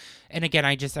 And again,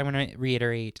 I want to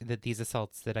reiterate that these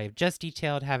assaults that I've just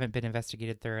detailed haven't been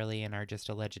investigated thoroughly and are just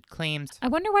alleged claims. I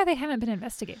wonder why they haven't been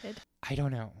investigated. I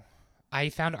don't know. I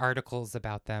found articles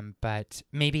about them, but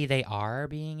maybe they are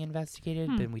being investigated,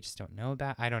 but we just don't know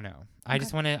about. I don't know. Okay. I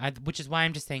just want to, which is why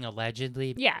I'm just saying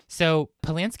allegedly. Yeah. So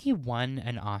Polanski won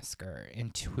an Oscar in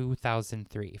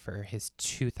 2003 for his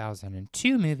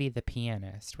 2002 movie, The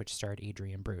Pianist, which starred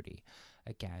Adrian Brody.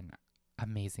 Again,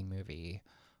 amazing movie.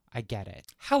 I get it.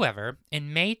 However,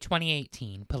 in May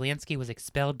 2018, Polanski was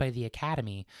expelled by the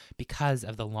Academy because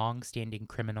of the long-standing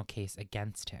criminal case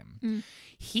against him.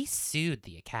 He sued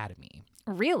the Academy.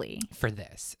 Really? For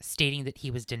this, stating that he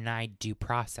was denied due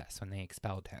process when they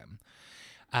expelled him.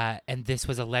 And this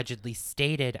was allegedly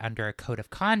stated under a code of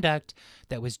conduct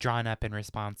that was drawn up in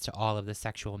response to all of the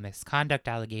sexual misconduct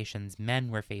allegations men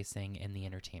were facing in the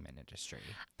entertainment industry.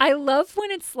 I love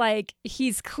when it's like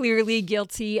he's clearly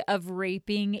guilty of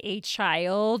raping a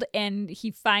child and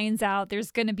he finds out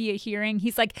there's going to be a hearing.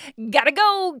 He's like, gotta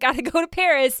go to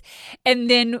Paris. And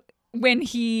then when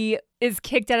he is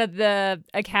kicked out of the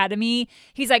academy,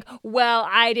 he's like, well,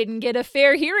 I didn't get a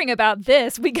fair hearing about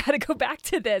this. We got to go back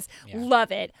to this. Yeah.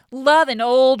 Love it. Love an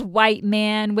old white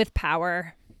man with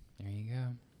power. There you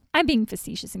go. I'm being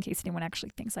facetious in case anyone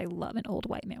actually thinks I love an old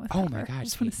white man with power. Oh my God,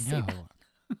 no.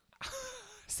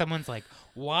 Someone's like,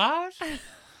 what?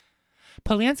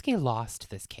 Polanski lost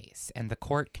this case, and the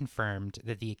court confirmed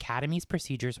that the Academy's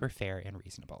procedures were fair and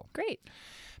reasonable. Great.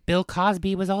 Bill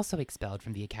Cosby was also expelled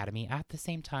from the Academy at the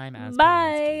same time as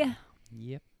Bye. Polanski.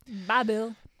 Yep. Bye,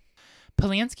 Bill.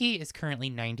 Polanski is currently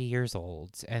 90 years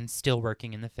old and still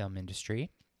working in the film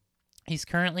industry. He's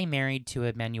currently married to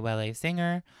Emanuele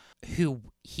Singer, who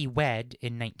he wed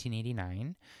in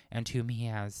 1989 and whom he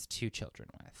has 2 children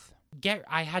with.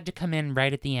 I had to come in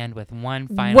right at the end with one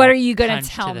final What are you going punch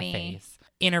to tell the me? Face.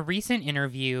 In a recent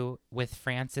interview with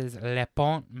France's Le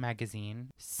Point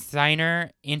magazine,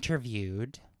 Singer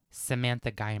interviewed Samantha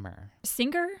Geimer.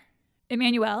 Singer?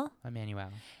 Emmanuel?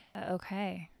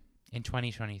 Okay. In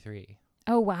 2023.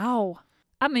 Oh, wow.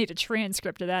 I made a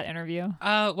transcript of that interview.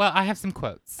 Well, I have some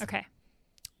quotes. Okay.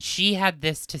 She had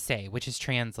this to say, which is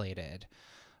translated.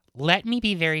 Let me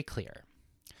be very clear.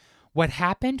 What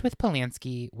happened with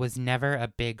Polanski was never a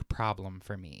big problem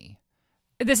for me.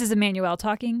 This is Emmanuel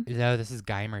talking? No, this is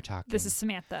Geimer talking. This is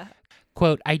Samantha.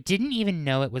 Quote, I didn't even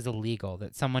know it was illegal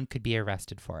that someone could be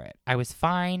arrested for it. I was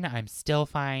fine. I'm still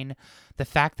fine. The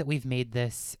fact that we've made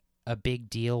this a big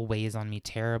deal weighs on me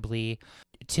terribly.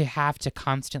 To have to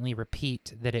constantly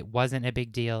repeat that it wasn't a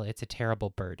big deal, it's a terrible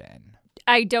burden.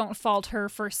 I don't fault her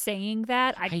for saying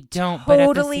that. I don't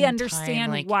totally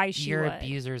understand time, why she your would.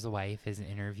 abuser's wife is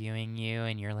interviewing you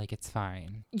and you're like, it's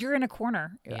fine. You're in a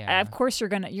corner. Yeah. Of course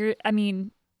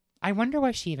I wonder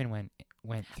why she even went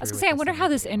through. I was gonna say, I wonder how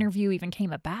this interview even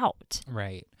came about.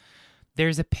 Right.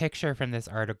 There's a picture from this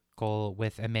article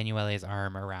with Emanuele's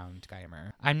arm around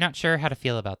Geimer. I'm not sure how to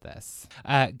feel about this.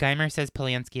 Geimer says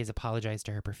Polanski has apologized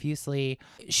to her profusely.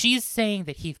 She's saying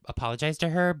that he apologized to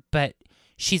her, but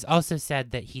she's also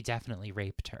said that he definitely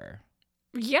raped her.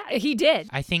 Yeah, he did.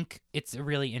 I think it's a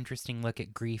really interesting look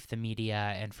at grief, the media,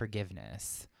 and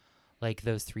forgiveness. Like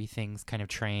those 3 things kind of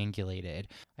triangulated.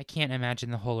 I can't imagine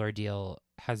the whole ordeal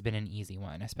has been an easy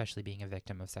one, especially being a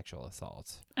victim of sexual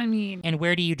assault. I mean... And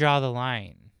where do you draw the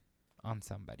line on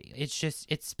somebody?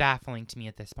 It's baffling to me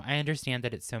at this point. I understand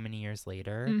that it's so many years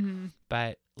later,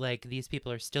 but like these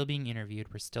people are still being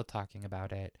interviewed. We're still talking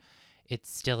about it.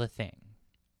 It's still a thing.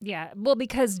 Yeah, well,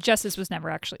 because justice was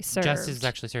never actually served. Justice is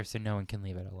actually served, so no one can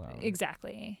leave it alone.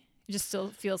 Exactly. It just still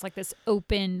feels like this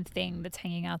open thing that's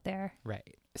hanging out there.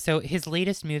 Right. So his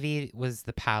latest movie was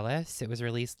The Palace. It was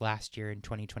released last year in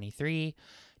 2023.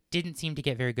 Didn't seem to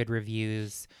get very good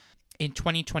reviews. In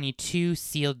 2022,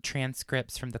 sealed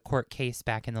transcripts from the court case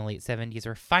back in the late 70s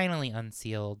were finally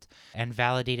unsealed and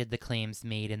validated the claims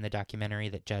made in the documentary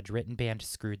that Judge Rittenband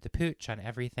screwed the pooch on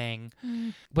everything.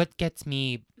 What gets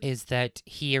me is that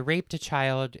he raped a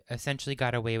child, essentially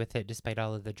got away with it despite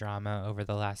all of the drama over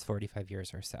the last 45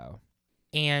 years or so.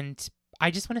 And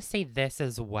I just want to say this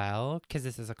as well, because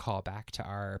this is a callback to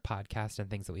our podcast and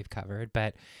things that we've covered.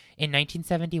 But in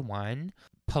 1971,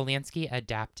 Polanski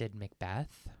adapted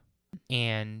Macbeth.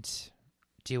 And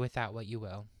do with that what you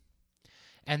will.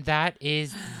 And that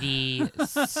is the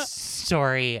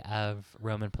story of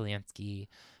Roman Polanski,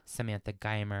 Samantha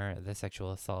Geimer, the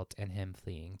sexual assault, and him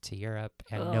fleeing to Europe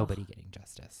and nobody getting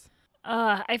justice.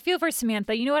 I feel for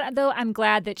Samantha. You know what, though? I'm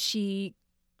glad that she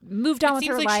moved on with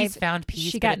her life. She's found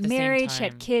peace. She got married. She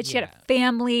had kids. She had a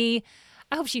family.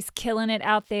 I hope she's killing it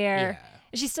out there. Yeah.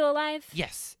 Is she still alive?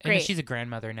 Yes. Great. And she's a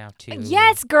grandmother now, too.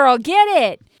 Yes, girl. Get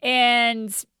it.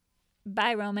 And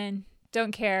bye, Roman.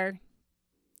 Don't care.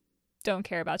 Don't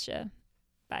care about you.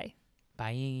 Bye.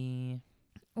 Bye.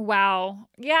 Wow.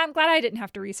 Yeah, I'm glad I didn't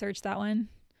have to research that one.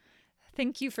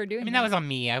 Thank you for doing that was on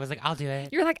me. I was like, I'll do it.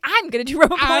 You're like, I'm going to do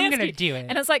Roman Polanski. I'm going to do it.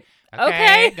 And I was like,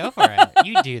 okay. Go for it.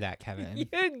 You do that, Kevin. You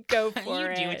go for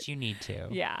it. You do what you need to.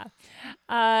 Yeah.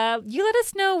 You let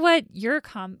us know what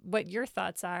your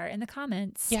thoughts are in the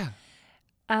comments. Yeah.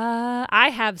 I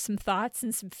have some thoughts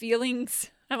and some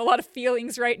feelings. I have a lot of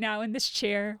feelings right now in this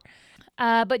chair.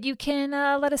 But you can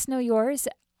let us know yours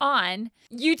on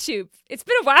YouTube. It's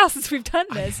been a while since we've done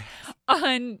this.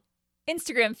 On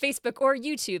Instagram, Facebook, or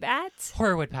YouTube at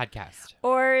Horrorwood Podcast.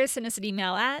 Or send us an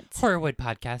email at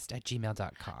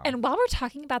horrorwoodpodcast@gmail.com. And while we're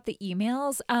talking about the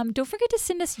emails, don't forget to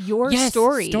send us your Yes,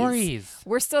 stories. stories.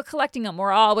 We're still collecting them.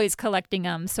 We're always collecting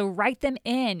them. So write them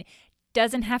in.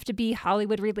 Doesn't have to be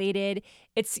Hollywood related.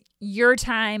 It's your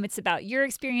time. It's about your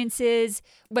experiences,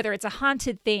 whether it's a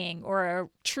haunted thing or a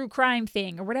true crime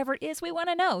thing or whatever it is we want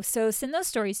to know. So send those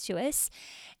stories to us.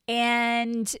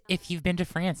 And if you've been to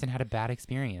France and had a bad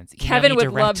experience, Kevin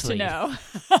would directly. love to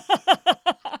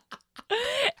know.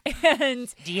 And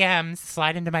DMs,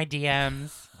 slide into my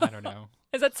DMs. I don't know.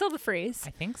 Is that still the phrase? I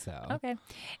think so. Okay.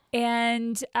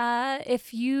 And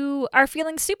if you are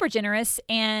feeling super generous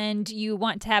and you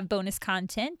want to have bonus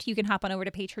content, you can hop on over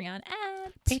to Patreon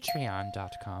at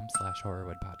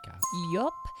patreon.com/horrorwoodpodcast.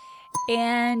 Yup.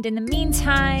 And in the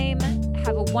meantime,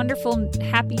 have a wonderful,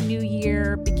 happy new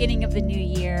year, beginning of the new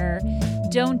year.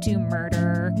 Don't do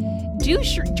murder. Do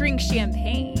drink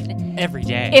champagne. Every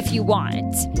day. If you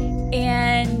want.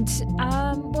 And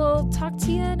we'll talk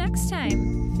to you next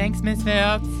time. Thanks,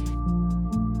 Misfits.